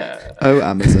 Yeah. Oh,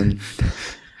 Amazon.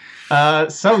 I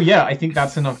think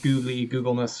that's enough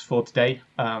Googleness for today.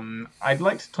 I'd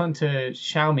like to turn to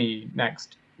Xiaomi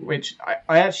next, which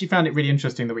I actually found it really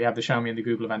interesting that we have the Xiaomi and the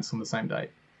Google events on the same day,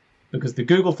 because the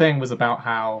Google thing was about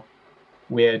how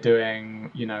we're doing,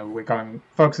 we're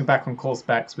focusing back on core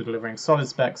specs, we're delivering solid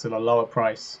specs at a lower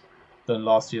price, than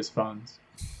last year's phones.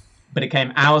 But it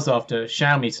came hours after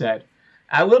Xiaomi said,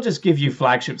 "I will just give you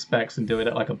flagship specs and do it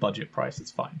at like a budget price.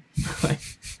 It's fine.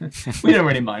 We don't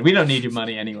really mind. We don't need your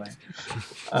money anyway."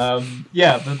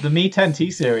 The Mi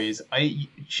 10T series,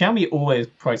 Xiaomi always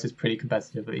prices pretty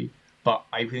competitively, but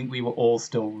I think we were all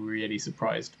still really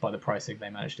surprised by the pricing they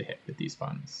managed to hit with these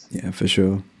phones. Yeah, for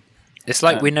sure. It's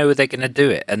like we know they're going to do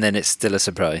it, and then it's still a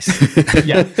surprise.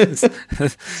 Yeah.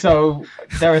 So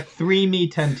there are 3 Mi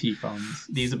 10T phones.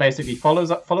 These are basically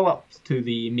follow-ups to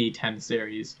the Mi 10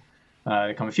 series.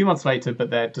 They come a few months later,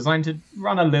 but they're designed to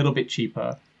run a little bit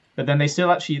cheaper. But then they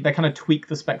kind of tweak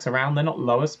the specs around. They're not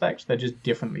lower specs, they're just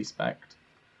differently specced,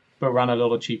 but run a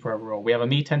little cheaper overall. We have a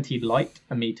Mi 10T Lite,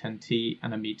 a Mi 10T,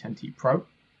 and a Mi 10T Pro.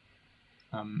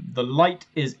 The Lite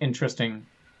is interesting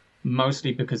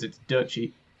mostly because it's dirt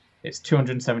cheap. It's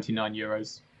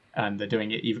 €279, and they're doing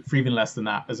it for even less than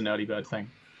that as an early bird thing.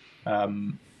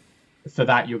 For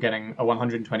that, you're getting a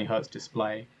 120Hz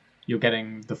display. You're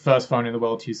getting the first phone in the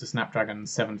world to use the Snapdragon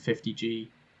 750G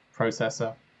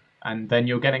processor. And then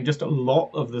you're getting just a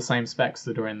lot of the same specs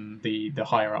that are in the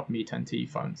higher up Mi 10T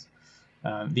phones.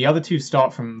 The other two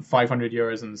start from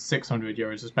 €500 and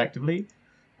 €600 respectively.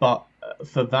 But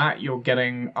for that, you're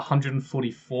getting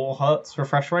 144 Hz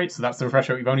refresh rate. So that's the refresh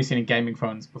rate we've only seen in gaming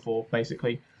phones before,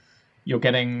 basically. You're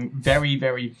getting very,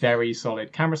 very, very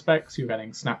solid camera specs. You're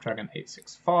getting Snapdragon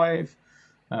 865,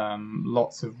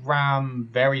 lots of RAM,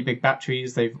 very big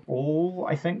batteries. They've all,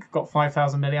 I think, got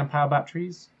 5,000 mAh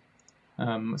batteries.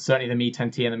 Certainly the Mi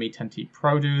 10T and the Mi 10T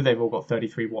Pro do. They've all got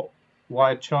 33-watt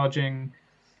wired charging.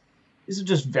 These are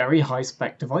just very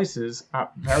high-spec devices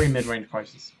at very mid-range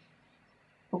prices.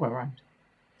 Oh, we're right.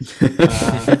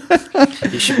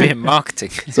 You should be in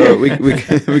marketing. So we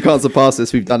can't surpass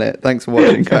this. We've done it. Thanks for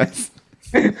watching, guys.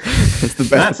 It's the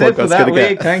best That's it for that get.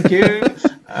 week. Thank you.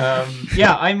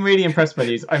 I'm really impressed by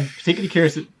these. I'm particularly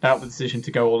curious about the decision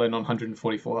to go all in on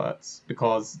 144 Hz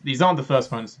because these aren't the first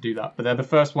phones to do that, but they're the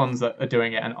first ones that are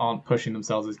doing it and aren't pushing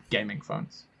themselves as gaming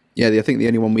phones. Yeah, I think the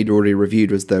only one we'd already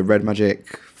reviewed was the Red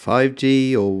Magic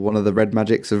 5G or one of the Red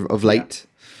Magics of late.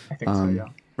 Yeah, I think so, yeah.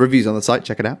 Reviews on the site,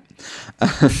 check it out.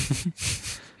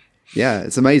 Yeah,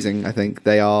 it's amazing. I think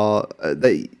they are,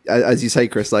 as you say,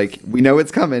 Chris, like we know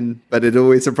it's coming, but it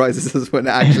always surprises us when it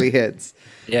actually hits.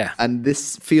 Yeah. And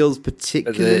this feels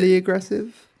particularly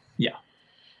aggressive. Yeah.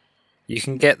 You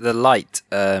can get the Lite.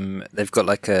 They've got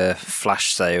like a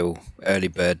flash sale, early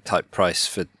bird type price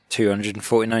for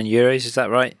 €249. Is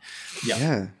that right?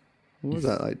 Yeah. What was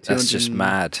that like? That's just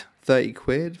mad. 30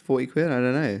 quid, 40 quid? I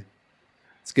don't know.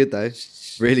 It's good though.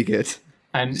 Really good.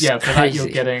 And yeah, for that you're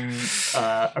getting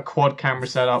a quad camera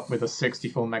setup with a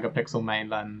 64 megapixel main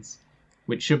lens,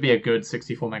 which should be a good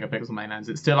 64 megapixel main lens.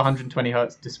 It's still 120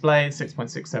 Hz display,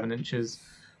 6.67 inches.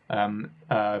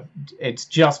 It's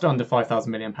just under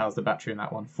 5,000 mAh the battery in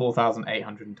that one,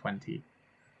 4,820,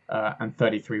 and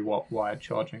 33-watt wired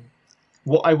charging.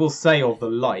 What I will say of the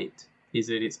Lite is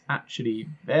that it's actually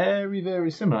very,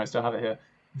 very similar. I still have it here.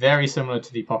 Very similar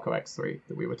to the Poco X3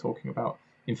 that we were talking about.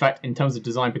 In fact, in terms of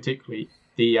design particularly,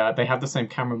 they have the same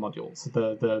camera module. So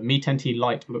the Mi 10T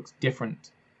Lite looks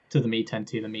different to the Mi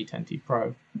 10T and the Mi 10T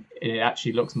Pro. It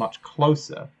actually looks much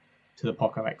closer to the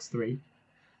Poco X3.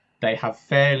 They have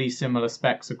fairly similar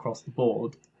specs across the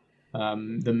board.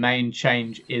 The main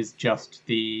change is just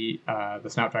the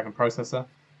Snapdragon processor.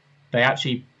 They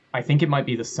actually, I think it might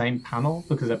be the same panel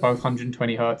because they're both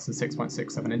 120 Hz and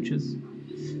 6.67 inches.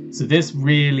 So this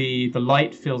really, the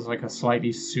Lite feels like a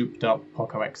slightly souped up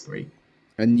Poco X3.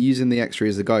 And using the X3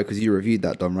 as the guide, because you reviewed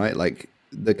that, Dom, right? Like,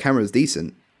 the camera's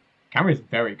decent. Camera is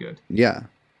very good. Yeah.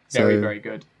 Very, very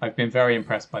good. I've been very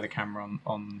impressed by the camera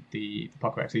on the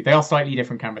Poco X3. They are slightly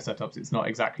different camera setups. It's not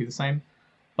exactly the same,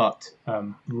 but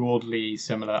broadly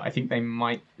similar. I think they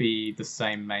might be the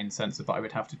same main sensor, but I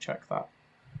would have to check that.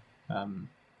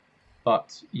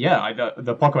 But yeah,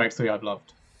 the Poco X3 I've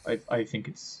loved. I think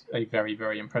it's a very,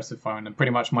 very impressive phone, and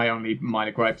pretty much my only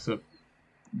minor gripes are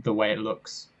the way it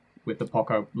looks with the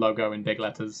Poco logo in big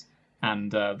letters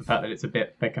and the fact that it's a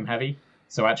bit thick and heavy.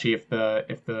 So actually, if the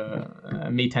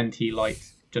Mi 10T Lite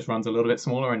just runs a little bit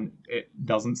smaller and it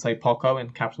doesn't say Poco in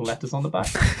capital letters on the back,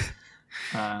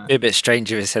 it'd be a bit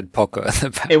strange if it said Poco at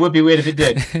the back. It would be weird if it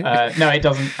did. No, it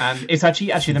doesn't. And it's actually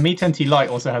the Mi 10T Lite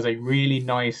also has a really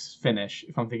nice finish.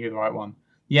 If I'm thinking of the right one.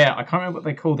 Yeah, I can't remember what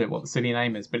they called it, what the silly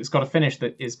name is, but it's got a finish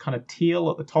that is kind of teal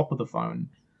at the top of the phone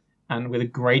and with a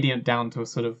gradient down to a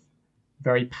sort of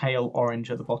very pale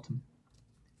orange at the bottom.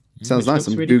 Sounds nice.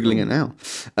 I'm really Googling cool. it now.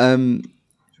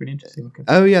 It's really interesting looking.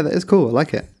 Oh, yeah, that is cool. I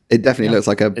like it. It definitely looks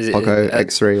like a Poco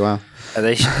X3. Wow.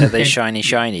 Are they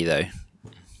shiny though?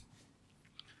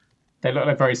 They look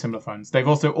like very similar phones. They've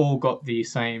also all got the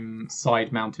same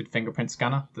side-mounted fingerprint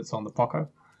scanner that's on the Poco.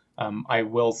 I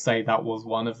will say that was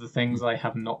one of the things I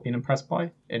have not been impressed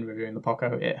by in reviewing the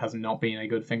Poco. It has not been a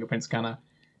good fingerprint scanner.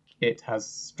 It has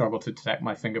struggled to detect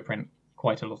my fingerprint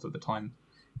quite a lot of the time,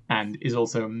 and is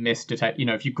also misdetect.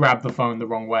 If you grab the phone the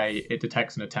wrong way, it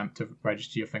detects an attempt to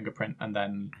register your fingerprint and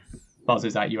then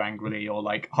buzzes at you angrily. Or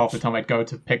like half the time I'd go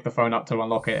to pick the phone up to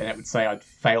unlock it, and it would say I'd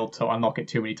failed to unlock it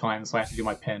too many times, so I had to do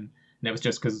my PIN. And it was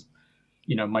just because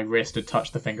my wrist had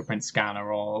touched the fingerprint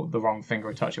scanner, or the wrong finger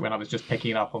had touched it when I was just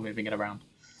picking it up or moving it around.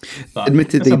 But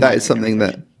admittedly, that is something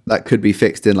that could be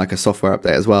fixed in like a software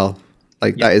update as well.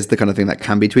 That is the kind of thing that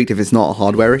can be tweaked if it's not a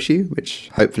hardware issue, which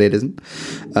hopefully it isn't.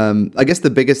 I guess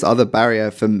the biggest other barrier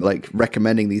for like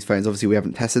recommending these phones, obviously we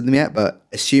haven't tested them yet, but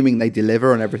assuming they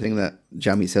deliver on everything that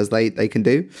Xiaomi says they can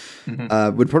do,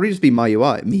 would probably just be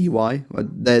MIUI,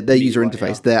 their user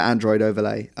interface, their Android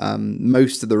overlay.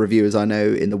 Most of the reviewers I know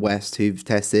in the West who've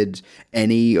tested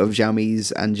any of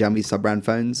Xiaomi's and Xiaomi's sub-brand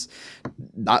phones,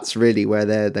 that's really where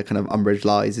their kind of umbrage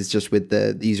lies, is just with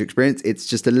the user experience. It's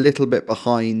just a little bit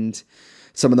behind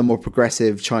some of the more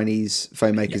progressive Chinese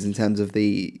phone makers in terms of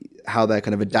how they're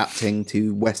kind of adapting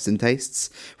to Western tastes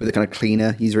with a kind of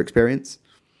cleaner user experience.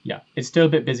 Yeah, it's still a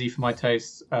bit busy for my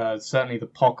tastes. Certainly the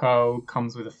Poco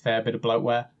comes with a fair bit of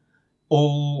bloatware.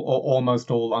 All or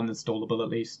almost all uninstallable at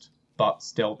least. But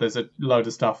still, there's a load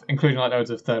of stuff, including like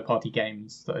loads of third-party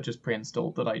games that are just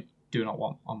pre-installed that I do not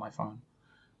want on my phone.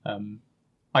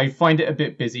 I find it a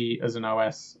bit busy as an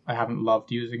OS. I haven't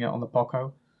loved using it on the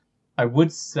Poco. I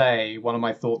would say one of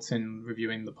my thoughts in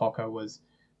reviewing the Poco was,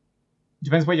 it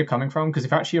depends where you're coming from, because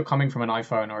if actually you're coming from an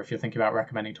iPhone, or if you're thinking about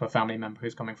recommending to a family member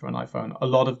who's coming from an iPhone, a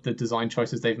lot of the design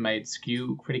choices they've made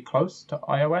skew pretty close to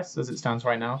iOS as it stands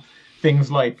right now.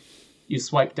 Things like you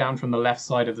swipe down from the left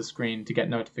side of the screen to get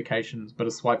notifications, but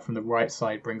a swipe from the right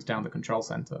side brings down the control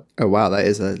center. Oh wow, that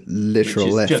is a literal which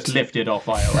is lift. Just lifted off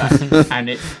iOS. And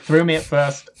it threw me at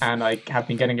first, and I have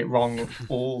been getting it wrong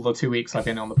all the 2 weeks I've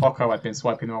been on the Poco. I've been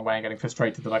swiping the wrong way and getting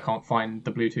frustrated that I can't find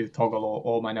the Bluetooth toggle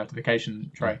or my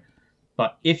notification tray.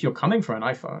 But if you're coming from an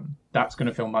iPhone, that's going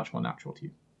to feel much more natural to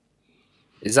you.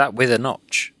 Is that with a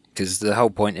notch? Because the whole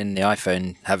point in the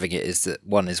iPhone having it is that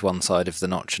one is one side of the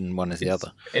notch and one is the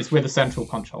other. It's with a central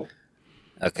console.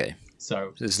 Okay.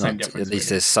 So there's not, at least really.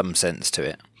 There's some sense to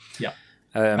it. Yeah.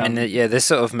 They're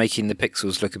sort of making the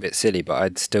Pixels look a bit silly, but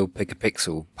I'd still pick a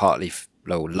Pixel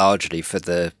largely for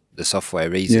the software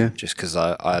reason, just because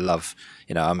I love,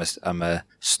 I'm a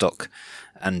stock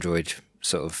Android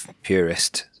sort of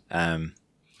purist. And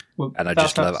I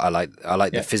just love. I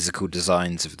like the physical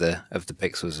designs of the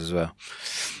Pixels as well.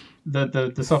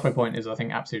 The software point is, I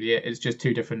think, absolutely it. It's just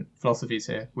two different philosophies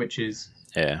here, which is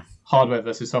hardware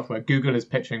versus software. Google is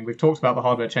pitching. We've talked about the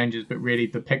hardware changes, but really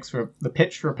the pitch for a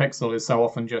Pixel is so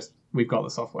often just, we've got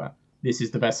the software. This is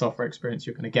the best software experience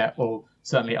you're going to get, or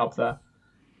certainly up there.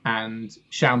 And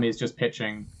Xiaomi is just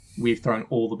pitching, we've thrown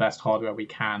all the best hardware we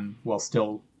can while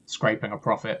still scraping a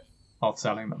profit off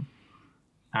selling them.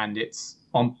 And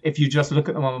if you just look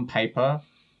at them on paper,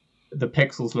 the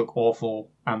Pixels look awful,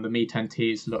 and the Mi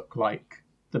 10Ts look like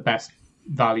the best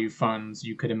value phones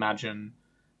you could imagine.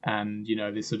 And,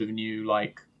 this sort of new,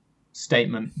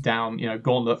 statement down,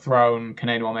 gauntlet thrown, can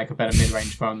anyone make a better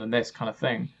mid-range phone than this kind of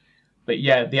thing? But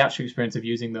yeah, the actual experience of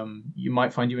using them, you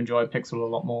might find you enjoy a Pixel a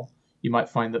lot more. You might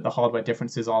find that the hardware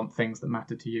differences aren't things that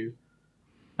matter to you,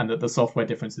 and that the software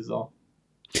differences are.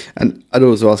 And I'd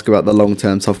also ask about the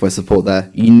long-term software support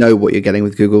there. You know what you're getting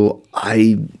with Google.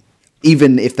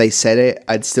 Even if they said it,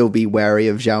 I'd still be wary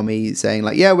of Xiaomi saying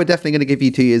we're definitely going to give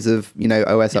you 2 years of,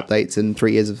 OS updates and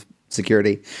 3 years of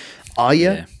security. Are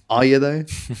you? Yeah. Are you though?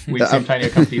 We've seen plenty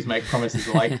of companies make promises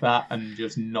like that and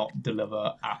just not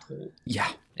deliver at all. Yeah.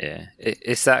 Yeah.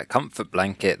 It's that comfort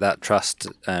blanket, that trust,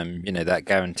 that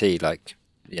guarantee,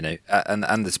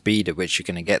 and the speed at which you're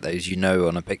going to get those,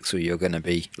 on a Pixel you're going to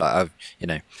be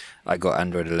I got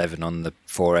Android 11 on the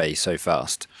 4A so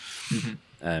fast.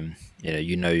 Mm-hmm.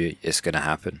 It's going to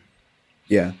happen.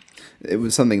 Yeah, it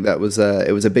was something that was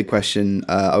it was a big question.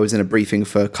 I was in a briefing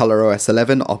for ColorOS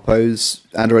 11, Oppo's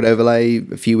Android overlay,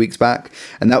 a few weeks back,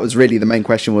 and that was really the main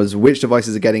question: was which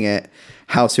devices are getting it,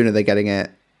 how soon are they getting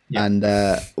it, and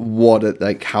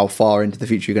how far into the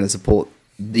future you're going to support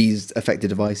these affected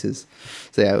devices.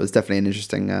 So yeah, it was definitely an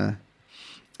interesting.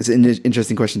 It's an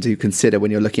interesting question to consider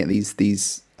when you're looking at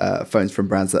these phones from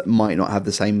brands that might not have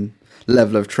the same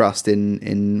level of trust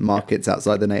in markets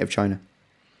outside the native China.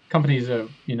 Companies are,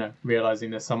 realizing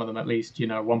this, some of them at least.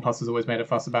 OnePlus has always made a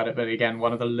fuss about it, but again,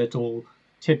 one of the little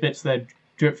tidbits they're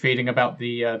drip feeding about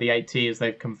the 8T is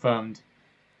they've confirmed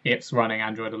it's running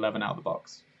Android 11 out of the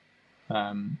box.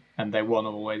 and they want to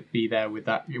always be there with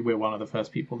that. We're one of the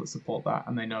first people that support that,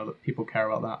 and they know that people care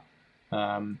about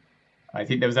that. I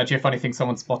think there was actually a funny thing.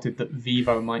 Someone spotted that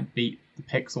Vivo might beat the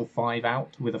Pixel 5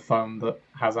 out with a phone that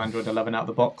has Android 11 out of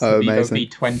the box. The Vivo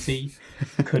V20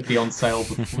 could be on sale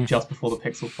just before the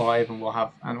Pixel 5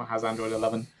 and has Android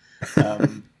 11.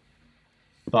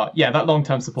 But yeah, that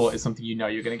long-term support is something you're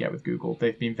going to get with Google.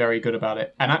 They've been very good about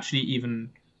it, and actually even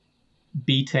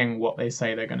beating what they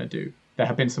say they're going to do. There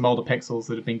have been some older Pixels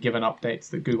that have been given updates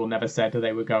that Google never said that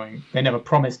they were going. They never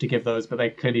promised to give those, but they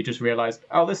clearly just realized,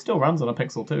 oh, this still runs on a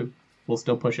Pixel 2. We'll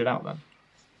still push it out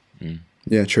then.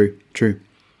 Yeah, true.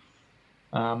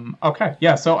 Okay,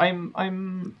 yeah. So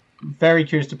I'm very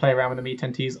curious to play around with the Mi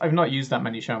 10Ts. I've not used that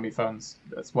many Xiaomi phones.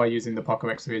 That's why using the Poco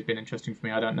X3 has been interesting for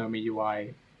me. I don't know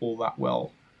MIUI all that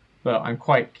well, but I'm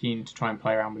quite keen to try and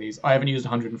play around with these. I haven't used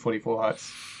 144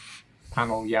 Hz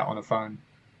panel yet on a phone,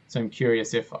 so I'm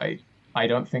curious if I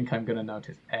don't think I'm going to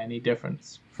notice any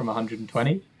difference from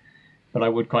 120, but I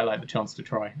would quite like the chance to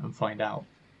try and find out.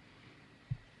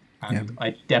 And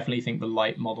I definitely think the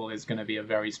light model is going to be a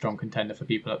very strong contender for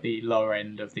people at the lower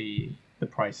end of the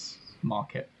price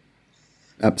market.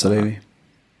 Absolutely.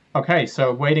 Okay,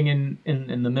 so waiting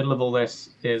in the middle of all this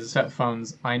is a set of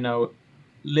phones I know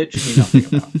literally nothing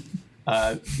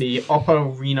about. The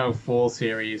Oppo Reno 4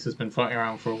 series has been floating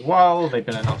around for a while. They've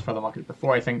been announced for other markets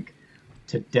before, I think.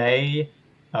 Today,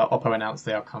 Oppo announced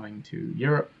they are coming to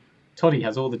Europe. Toddy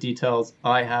has all the details.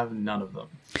 I have none of them.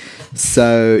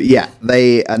 So yeah,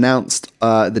 they announced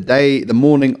the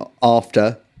morning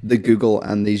after the Google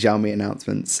and the Xiaomi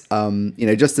announcements.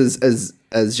 Just as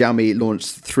Xiaomi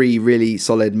launched 3 really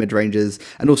solid mid-ranges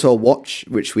and also a watch,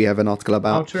 which we have an article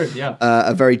about. Oh, true, yeah.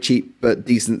 A very cheap but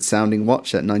decent sounding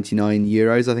watch at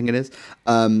 €99, I think it is.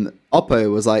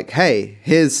 Oppo was like, hey,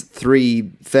 here's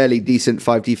 3 fairly decent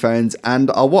 5G phones,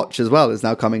 and our watch as well is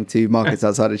now coming to markets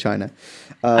outside of China.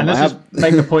 And let's just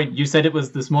make the point, you said it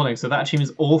was this morning, so that actually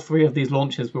means all 3 of these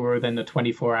launches were within a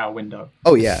 24-hour window.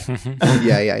 Oh, yeah.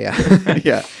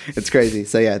 Yeah, it's crazy.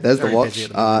 So yeah, there's the watch.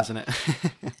 Isn't it?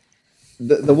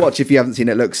 The watch, if you haven't seen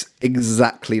it, looks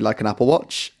exactly like an Apple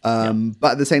Watch.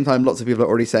 But at the same time, lots of people are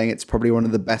already saying it's probably one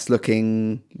of the best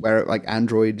looking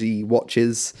Android-y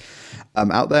watches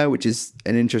out there, which is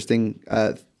an interesting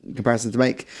comparison to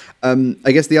make.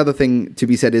 I guess the other thing to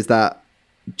be said is that,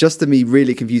 just to me,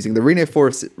 really confusing, the Reno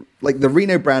 4, the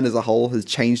Reno brand as a whole has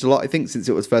changed a lot, I think, since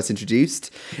it was first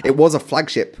introduced. It was a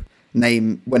flagship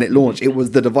name when it launched. It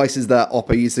was the devices that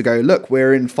Oppo used to go, look,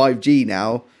 we're in 5G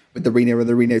now, with the Reno and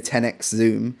the Reno 10X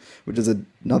Zoom, which is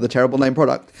another terrible name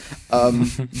product.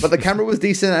 But the camera was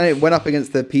decent, and it went up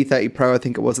against the P30 Pro, I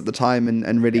think it was at the time,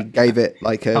 and really gave it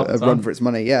a run for its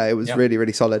money. Yeah, it was really,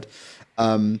 really solid.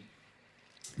 That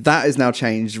has now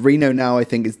changed. Reno now, I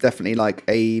think, is definitely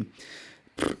a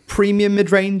premium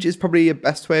mid-range is probably a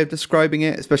best way of describing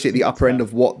it, especially at the upper end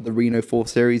of what the Reno 4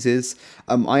 series is.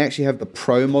 I actually have the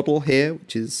Pro model here,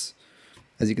 which is,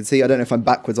 as you can see, I don't know if I'm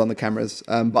backwards on the cameras,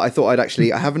 but I thought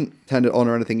I haven't turned it on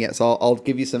or anything yet, so I'll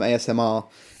give you some ASMR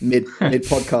mid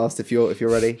podcast if you're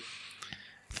ready.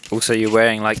 Also, you're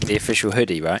wearing the official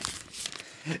hoodie, right?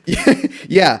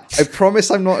 Yeah, I promise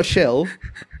I'm not a shill.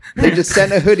 They just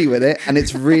sent a hoodie with it, and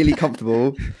it's really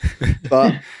comfortable.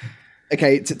 But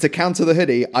okay, to counter the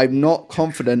hoodie, I'm not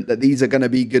confident that these are going to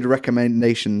be good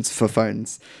recommendations for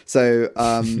phones. So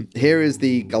here is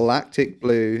the Galactic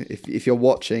Blue. If you're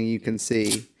watching, you can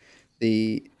see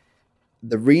the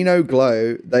Reno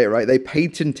Glow. They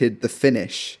patented the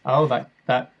finish. Oh, that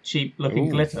cheap looking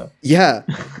glitter. Yeah.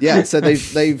 So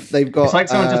they've got. It's like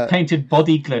someone just painted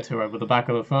body glitter over the back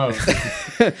of the phone.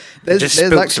 there's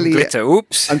actually glitter.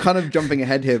 Oops. I'm kind of jumping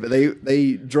ahead here, but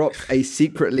they dropped a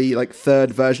secretly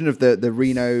third version of the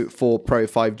Reno 4 Pro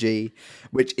 5G,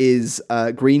 which is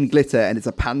green glitter, and it's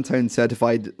a Pantone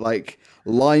certified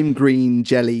lime green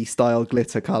jelly style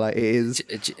glitter color. It is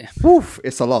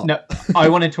it's a lot. No, I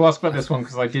wanted to ask about this one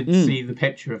because I did see the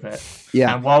picture of it.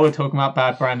 Yeah. And while we're talking about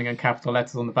bad branding and capital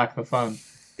letters on the back of the phone,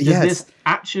 does this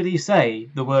actually say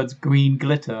the words green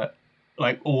glitter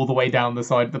all the way down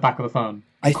the back of the phone?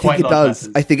 I think it does.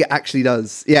 I think it actually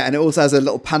does. Yeah, and it also has a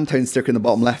little Pantone sticker in the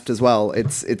bottom left as well.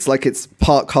 It's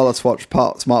part color swatch,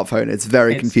 part smartphone. It's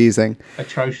very confusing.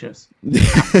 Atrocious.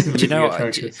 Absolutely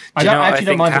atrocious. I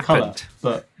don't mind the color,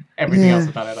 but everything else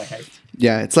about it I hate.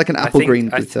 Yeah, it's like an apple green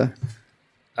glitter.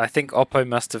 I think Oppo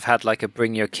must have had a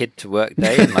bring your kid to work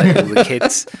day, and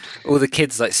all the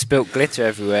kids spilt glitter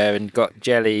everywhere and got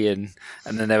jelly, and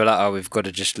then they were like, oh, we've got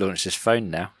to just launch this phone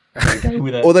now.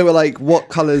 With it. Or they were like, what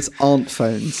colours aren't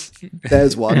phones?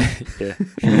 There's one. Yeah.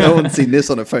 No one's seen this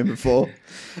on a phone before.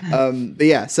 But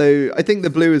yeah, so I think the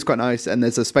blue is quite nice, and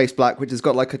there's a space black which has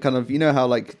got like a kind of, you know how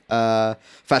like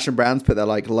fashion brands put their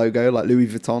like logo, like Louis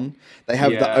Vuitton. They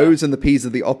have the O's and the P's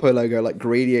of the Oppo logo like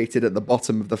gradiated at the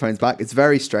bottom of the phone's back. It's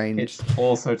very strange. It's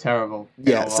also terrible.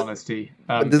 In all honesty,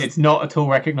 it's not at all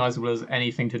recognizable as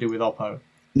anything to do with Oppo.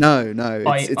 No,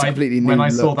 it's completely new. When I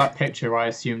saw that picture, I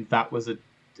assumed that was a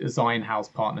design house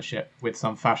partnership with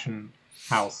some fashion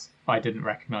house I didn't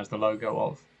recognize the logo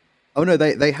of. Oh no,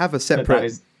 they have a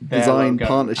separate design logo,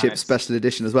 partnership special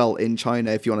edition as well in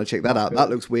China if you want to check that out. That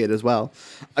looks weird as well.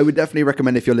 I would definitely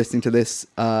recommend, if you're listening to this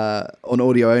on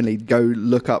audio only, go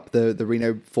look up the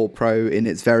Reno 4 Pro in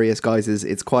its various guises.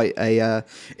 It's quite a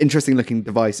interesting looking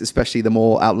device, especially the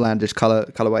more outlandish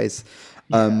colorways.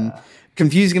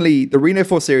 Confusingly, the Reno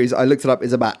 4 series, I looked it up,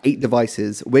 is about 8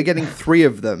 devices. We're getting 3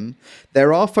 of them.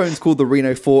 There are phones called the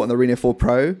Reno 4 and the Reno 4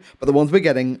 Pro, but the ones we're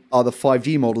getting are the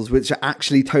 5G models, which are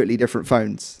actually totally different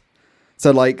phones.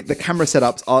 So, like, the camera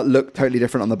setups look totally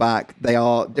different on the back. They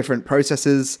are different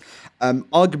processors.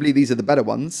 Arguably, these are the better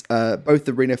ones. Both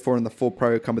the Reno 4 and the 4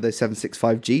 Pro come with a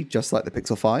 765G, just like the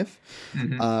Pixel 5.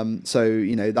 Mm-hmm. So,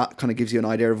 you know, that kind of gives you an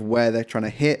idea of where they're trying to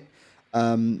hit.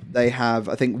 They have,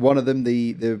 I think one of them,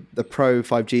 the Pro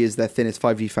 5G is their thinnest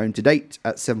 5G phone to date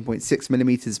at 7.6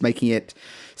 millimeters, making it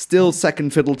still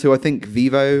second fiddle to, I think,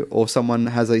 Vivo, or someone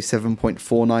has a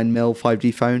 7.49 mil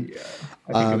 5G phone. Yeah,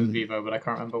 I think it was Vivo, but I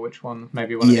can't remember which one.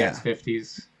 Maybe one of the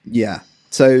X50s. Yeah.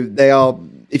 So they are,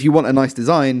 if you want a nice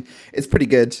design, it's pretty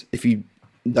good if you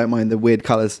don't mind the weird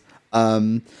colors.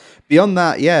 Beyond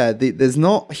that, there's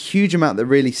not a huge amount that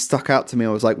really stuck out to me. I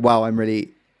was like, wow, I'm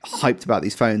really hyped about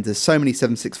these phones. There's so many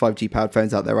 765G powered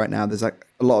phones out there right now. There's like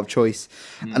a lot of choice,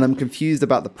 and I'm confused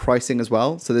about the pricing as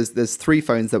well. So there's 3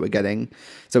 phones that we're getting.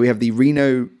 So we have the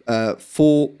Reno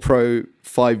 4 Pro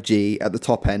 5G at the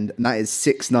top end, and that is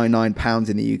 £699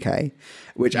 in the UK,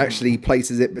 which actually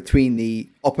places it between the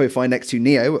Oppo Find X2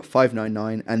 Neo at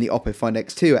 £599 and the Oppo Find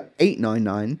X2 at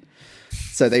 £899.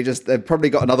 So they've probably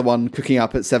got another one cooking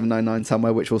up at $799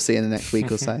 somewhere, which we'll see in the next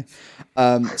week or so.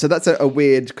 So that's a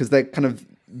weird, because they're kind of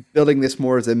building this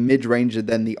more as a mid-ranger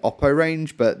than the Oppo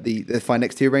range, but the Find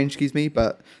X2 range,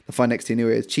 but the Find X2 Neo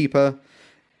is cheaper.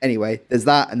 Anyway, there's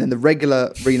that, and then the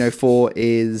regular Reno 4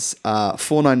 is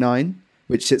 $499,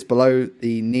 which sits below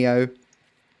the Neo,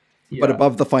 but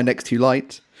above the Find X2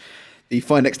 Lite. The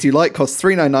Find X2 Lite costs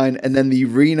 $399, and then the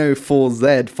Reno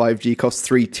 4Z 5G costs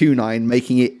 $329,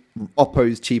 making it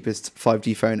Oppo's cheapest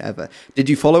 5G phone ever. Did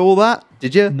you follow all that?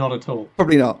 Did you? Not at all.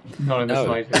 Probably not. Not in the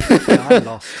slightest. I'm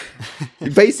lost.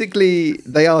 Basically,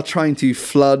 they are trying to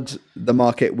flood the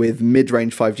market with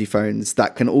mid-range 5G phones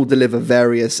that can all deliver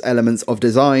various elements of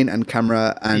design and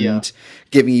camera, and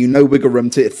giving you no wiggle room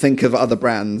to think of other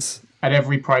brands. At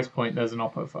every price point, there's an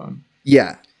Oppo phone.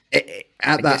 Yeah.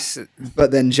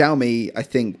 But then Xiaomi, I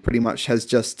think, pretty much has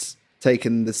just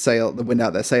taken the wind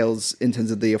out their sails in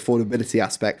terms of the affordability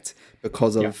aspect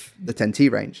because of the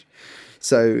 10T range.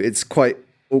 So it's quite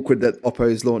awkward that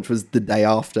Oppo's launch was the day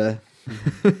after.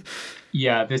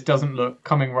 Yeah, this doesn't look,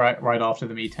 coming right after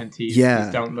the Mi 10T, these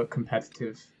don't look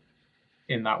competitive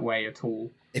in that way at all.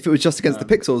 If it was just against the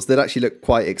Pixels, they'd actually look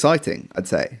quite exciting, I'd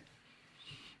say.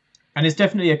 And it's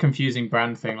definitely a confusing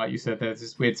brand thing. Like you said, there's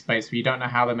this weird space where you don't know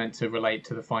how they're meant to relate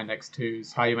to the Find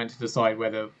X2s, how you're meant to decide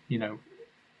whether, you know,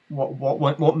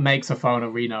 what makes a phone a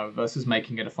Reno versus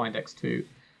making it a Find X2. And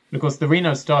of course, the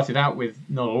Reno started out with,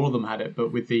 not all of them had it,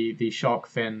 but with the shark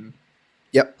fin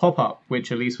pop-up,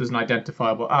 which at least was an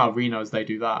identifiable, Renos, they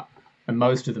do that. And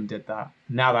most of them did that.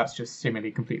 Now that's just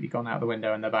seemingly completely gone out the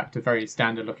window, and they're back to very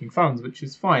standard-looking phones, which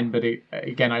is fine. But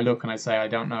again, I look and I say, I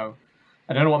don't know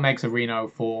what makes a Reno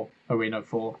 4 a Reno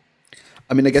 4.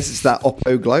 I mean, I guess it's that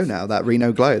Oppo glow now, that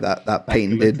Reno glow, that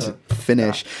patented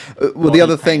finish. Well, the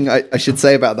other thing I should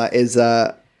say about that is,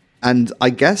 and I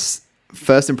guess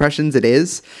first impressions it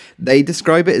is, they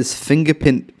describe it as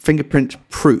fingerprint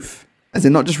proof, as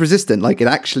in not just resistant, like it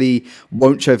actually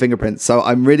won't show fingerprints. So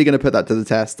I'm really going to put that to the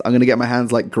test. I'm going to get my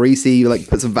hands like greasy, like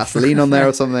put some Vaseline on there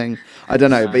or something. I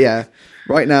don't know, but yeah,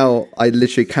 right now I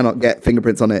literally cannot get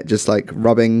fingerprints on it, just like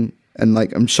rubbing and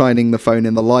like I'm shining the phone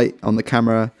in the light on the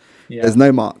camera. Yeah. There's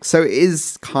no mark. So it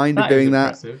is kind of doing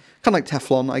that. Kind of like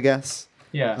Teflon, I guess.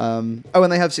 Yeah. And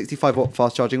they have 65 watt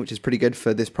fast charging, which is pretty good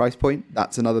for this price point.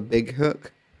 That's another big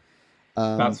hook.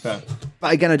 That's fair.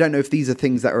 But again, I don't know if these are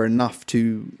things that are enough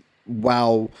to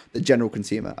wow the general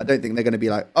consumer. I don't think they're going to be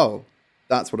like, oh,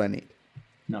 that's what I need.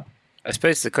 No. I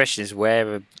suppose the question is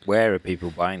where are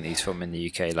people buying these from in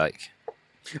the UK? Like,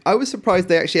 I was surprised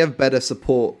they actually have better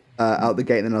support out the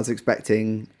gate than I was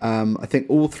expecting. I think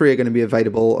all three are going to be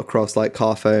available across like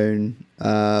Carphone,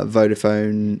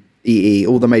 Vodafone, EE,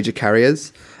 all the major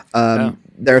carriers.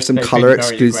 There are some color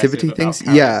exclusivity things.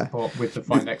 Yeah. With the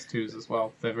Find X2s as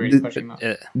well. They're really pushing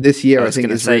that. This year, I think,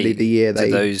 is really the year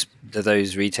do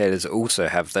those retailers also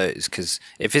have those? Because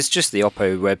if it's just the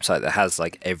Oppo website that has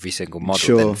like every single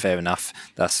model, then fair enough.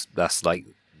 That's like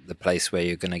the place where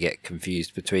you're going to get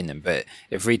confused between them. But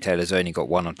if retailers only got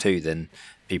one or two, then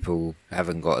people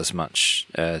haven't got as much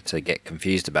to get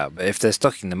confused about. But if they're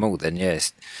stocking them all, then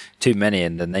yes, too many,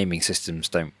 and the naming systems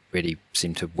don't really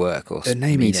seem to work. Or the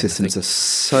naming systems are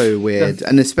so weird,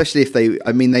 and especially if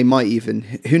they might even,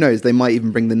 who knows, they might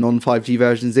even bring the non-5G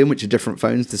versions in, which are different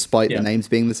phones, despite the names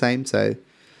being the same. So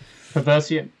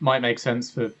perversely, it might make sense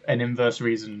for an inverse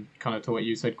reason, kind of to what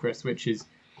you said, Chris, which is,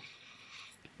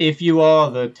 if you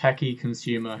are the techie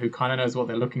consumer who kind of knows what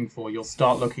they're looking for, you'll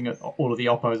start looking at all of the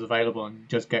Oppos available and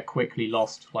just get quickly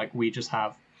lost, like we just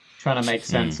have, trying to make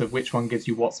sense of which one gives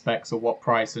you what specs or what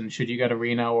price, and should you get a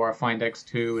Reno or a Find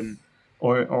X2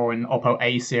 or an Oppo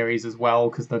A series as well,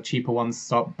 because the cheaper ones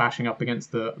start bashing up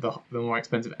against the more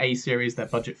expensive A series, they're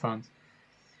budget phones.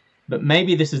 But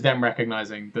maybe this is them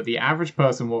recognizing that the average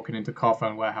person walking into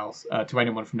Carphone Warehouse, to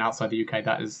anyone from outside the UK,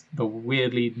 that is the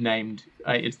weirdly named,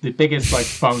 it's the biggest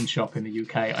phone shop in the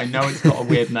UK. I know it's got a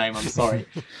weird name, I'm sorry.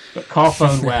 But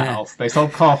Carphone Warehouse, they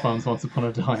sold car phones once upon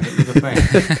a time, it was a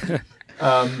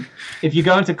thing. If you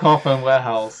go into Carphone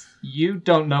Warehouse, you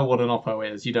don't know what an Oppo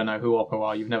is, you don't know who Oppo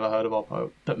are, you've never heard of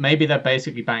Oppo. But maybe they're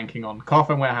basically banking on,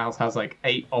 Carphone Warehouse has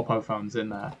 8 Oppo phones in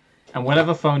there. And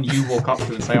whatever phone you walk up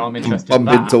to and say, I'm interested in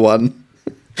that, bump into one.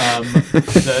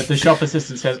 The shop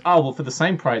assistant says, oh, well, for the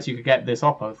same price, you could get this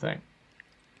Oppo thing.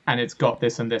 And it's got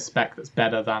this and this spec that's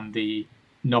better than the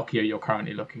Nokia you're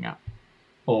currently looking at.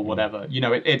 Or whatever.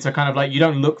 It's a kind of you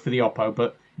don't look for the Oppo,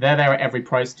 but they're there at every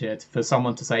price tier for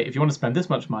someone to say, if you want to spend this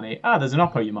much money, there's an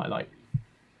Oppo you might like.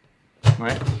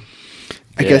 Right?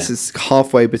 I guess it's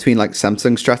halfway between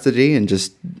Samsung strategy and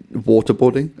just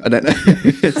waterboarding. I don't know.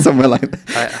 It's somewhere like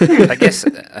that.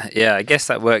 I guess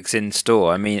that works in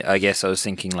store. I mean, I guess I was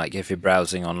thinking if you're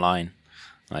browsing online,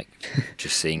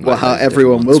 just seeing. Well, how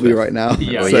everyone will be right now.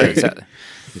 Yeah,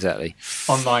 exactly.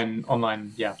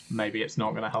 Online, yeah, maybe it's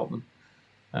not going to help them.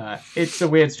 It's a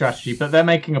weird strategy, but they're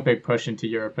making a big push into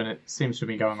Europe, and it seems to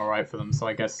be going all right for them. So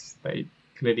I guess they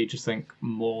clearly just think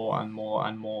more and more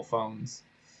and more phones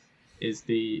is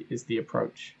the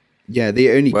approach. Yeah,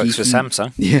 the only works for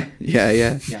Samsung.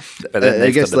 Yeah. But then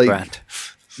they've got the brand.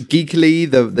 Geekily,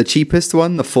 the cheapest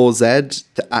one, the 4Z,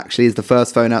 actually is the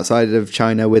first phone outside of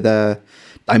China with a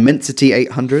Dimensity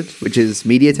 800, which is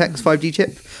MediaTek's 5G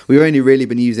chip. We've only really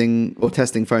been using or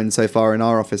testing phones so far in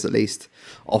our office, at least.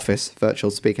 Office,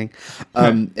 virtual speaking,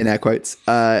 in air quotes,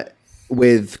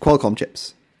 with Qualcomm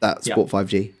chips that support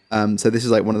 5G. So this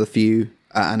is one of the few,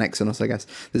 and Exynos, I guess.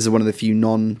 This is one of the few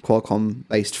non-Qualcomm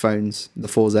based phones, the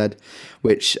 4Z,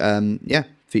 which,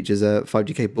 features a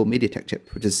 5G capable MediaTek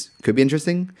chip, which could be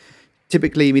interesting.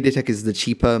 Typically, MediaTek is the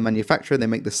cheaper manufacturer. They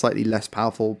make the slightly less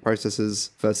powerful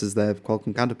processors versus their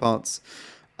Qualcomm counterparts.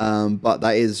 But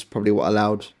that is probably what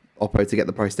allowed Oppo to get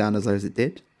the price down as low as it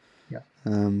did. Yeah.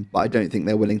 But I don't think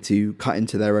they're willing to cut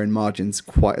into their own margins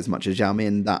quite as much as Xiaomi,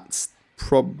 and that's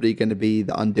probably going to be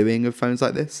the undoing of phones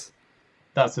like this.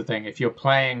 That's the thing. If you're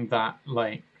playing that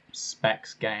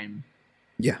specs game,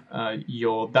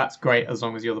 that's great as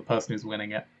long as you're the person who's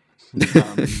winning it.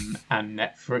 And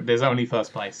there's only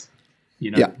first place.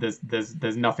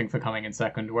 There's nothing for coming in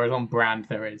second. Whereas on brand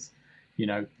there is.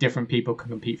 Different people can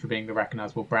compete for being the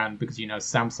recognizable brand because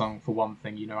Samsung for one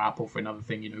thing, Apple for another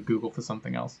thing, Google for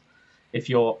something else. If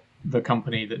you're the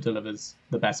company that delivers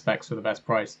the best specs for the best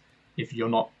price, if you're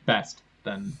not best,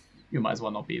 then you might as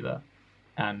well not be there.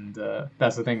 And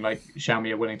that's the thing,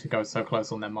 Xiaomi are willing to go so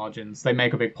close on their margins. They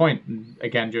make a big point. And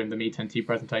again, during the Mi 10T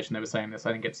presentation, they were saying this.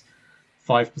 I think it's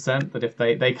 5%, that if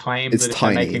they claim it's that if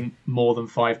tiny. they're making more than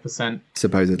 5%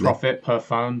 supposedly profit per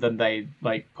phone, then they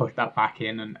push that back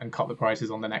in and cut the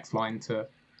prices on the next line to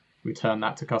return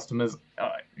that to customers.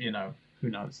 Who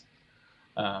knows?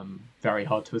 Very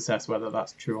hard to assess whether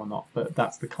that's true or not, but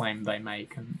that's the claim they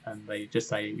make, and they just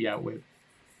say, we're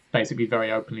basically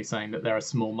very openly saying that they're a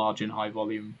small margin, high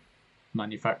volume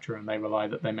manufacturer, and they rely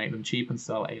that they make them cheap and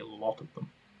sell a lot of them.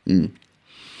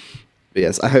 But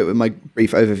yes, I hope with my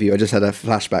brief overview, I just had a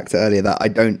flashback to earlier that I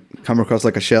don't come across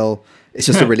like a shill. It's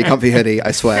just a really comfy hoodie,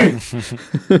 I swear.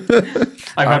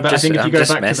 I think if you go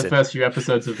back to the first few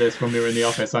episodes of this when we were in the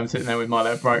office, I'm sitting there with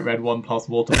my bright red OnePlus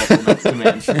water bottle next to me,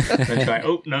 and she's like,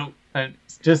 oh no,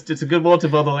 it's a good water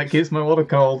bottle that keeps my water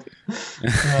cold.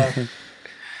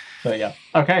 So yeah,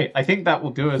 okay. I think that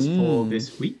will do us for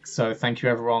this week. So thank you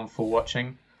everyone for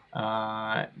watching.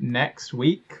 Next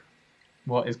week,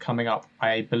 what is coming up?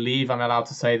 I believe I'm allowed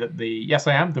to say that the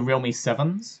Realme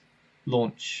 7s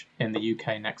launch in the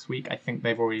UK next week. I think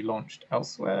they've already launched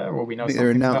elsewhere, or we know I think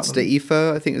something they're announced at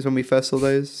IFA. I think is when we first saw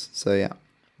those. So yeah.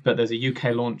 But there's a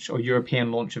UK launch or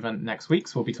European launch event next week,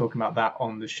 so we'll be talking about that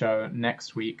on the show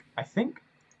next week. I think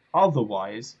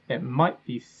otherwise it might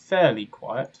be fairly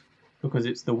quiet because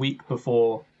it's the week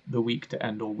before the week to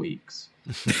end all weeks.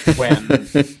 When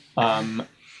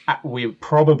we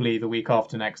probably the week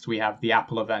after next we have the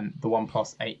Apple event, the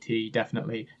OnePlus 8T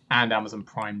definitely, and Amazon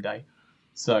Prime Day.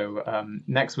 So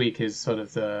next week is sort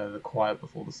of the quiet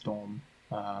before the storm.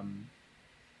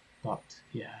 But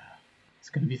yeah, it's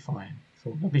going to be fine. It's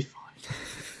all going to be fine.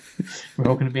 We're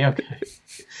all going to be okay.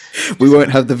 We won't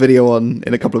have the video on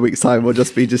in a couple of weeks' time. We'll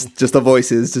just be just our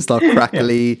voices, just our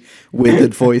crackly,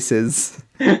 withered voices.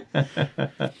 All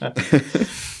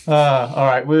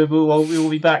right, we will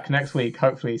be back next week.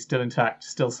 Hopefully, still intact,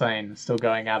 still sane, still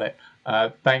going at it.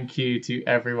 Thank you to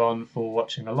everyone for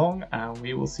watching along, and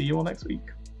we will see you all next week.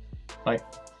 Bye.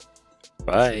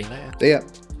 Bye. See ya.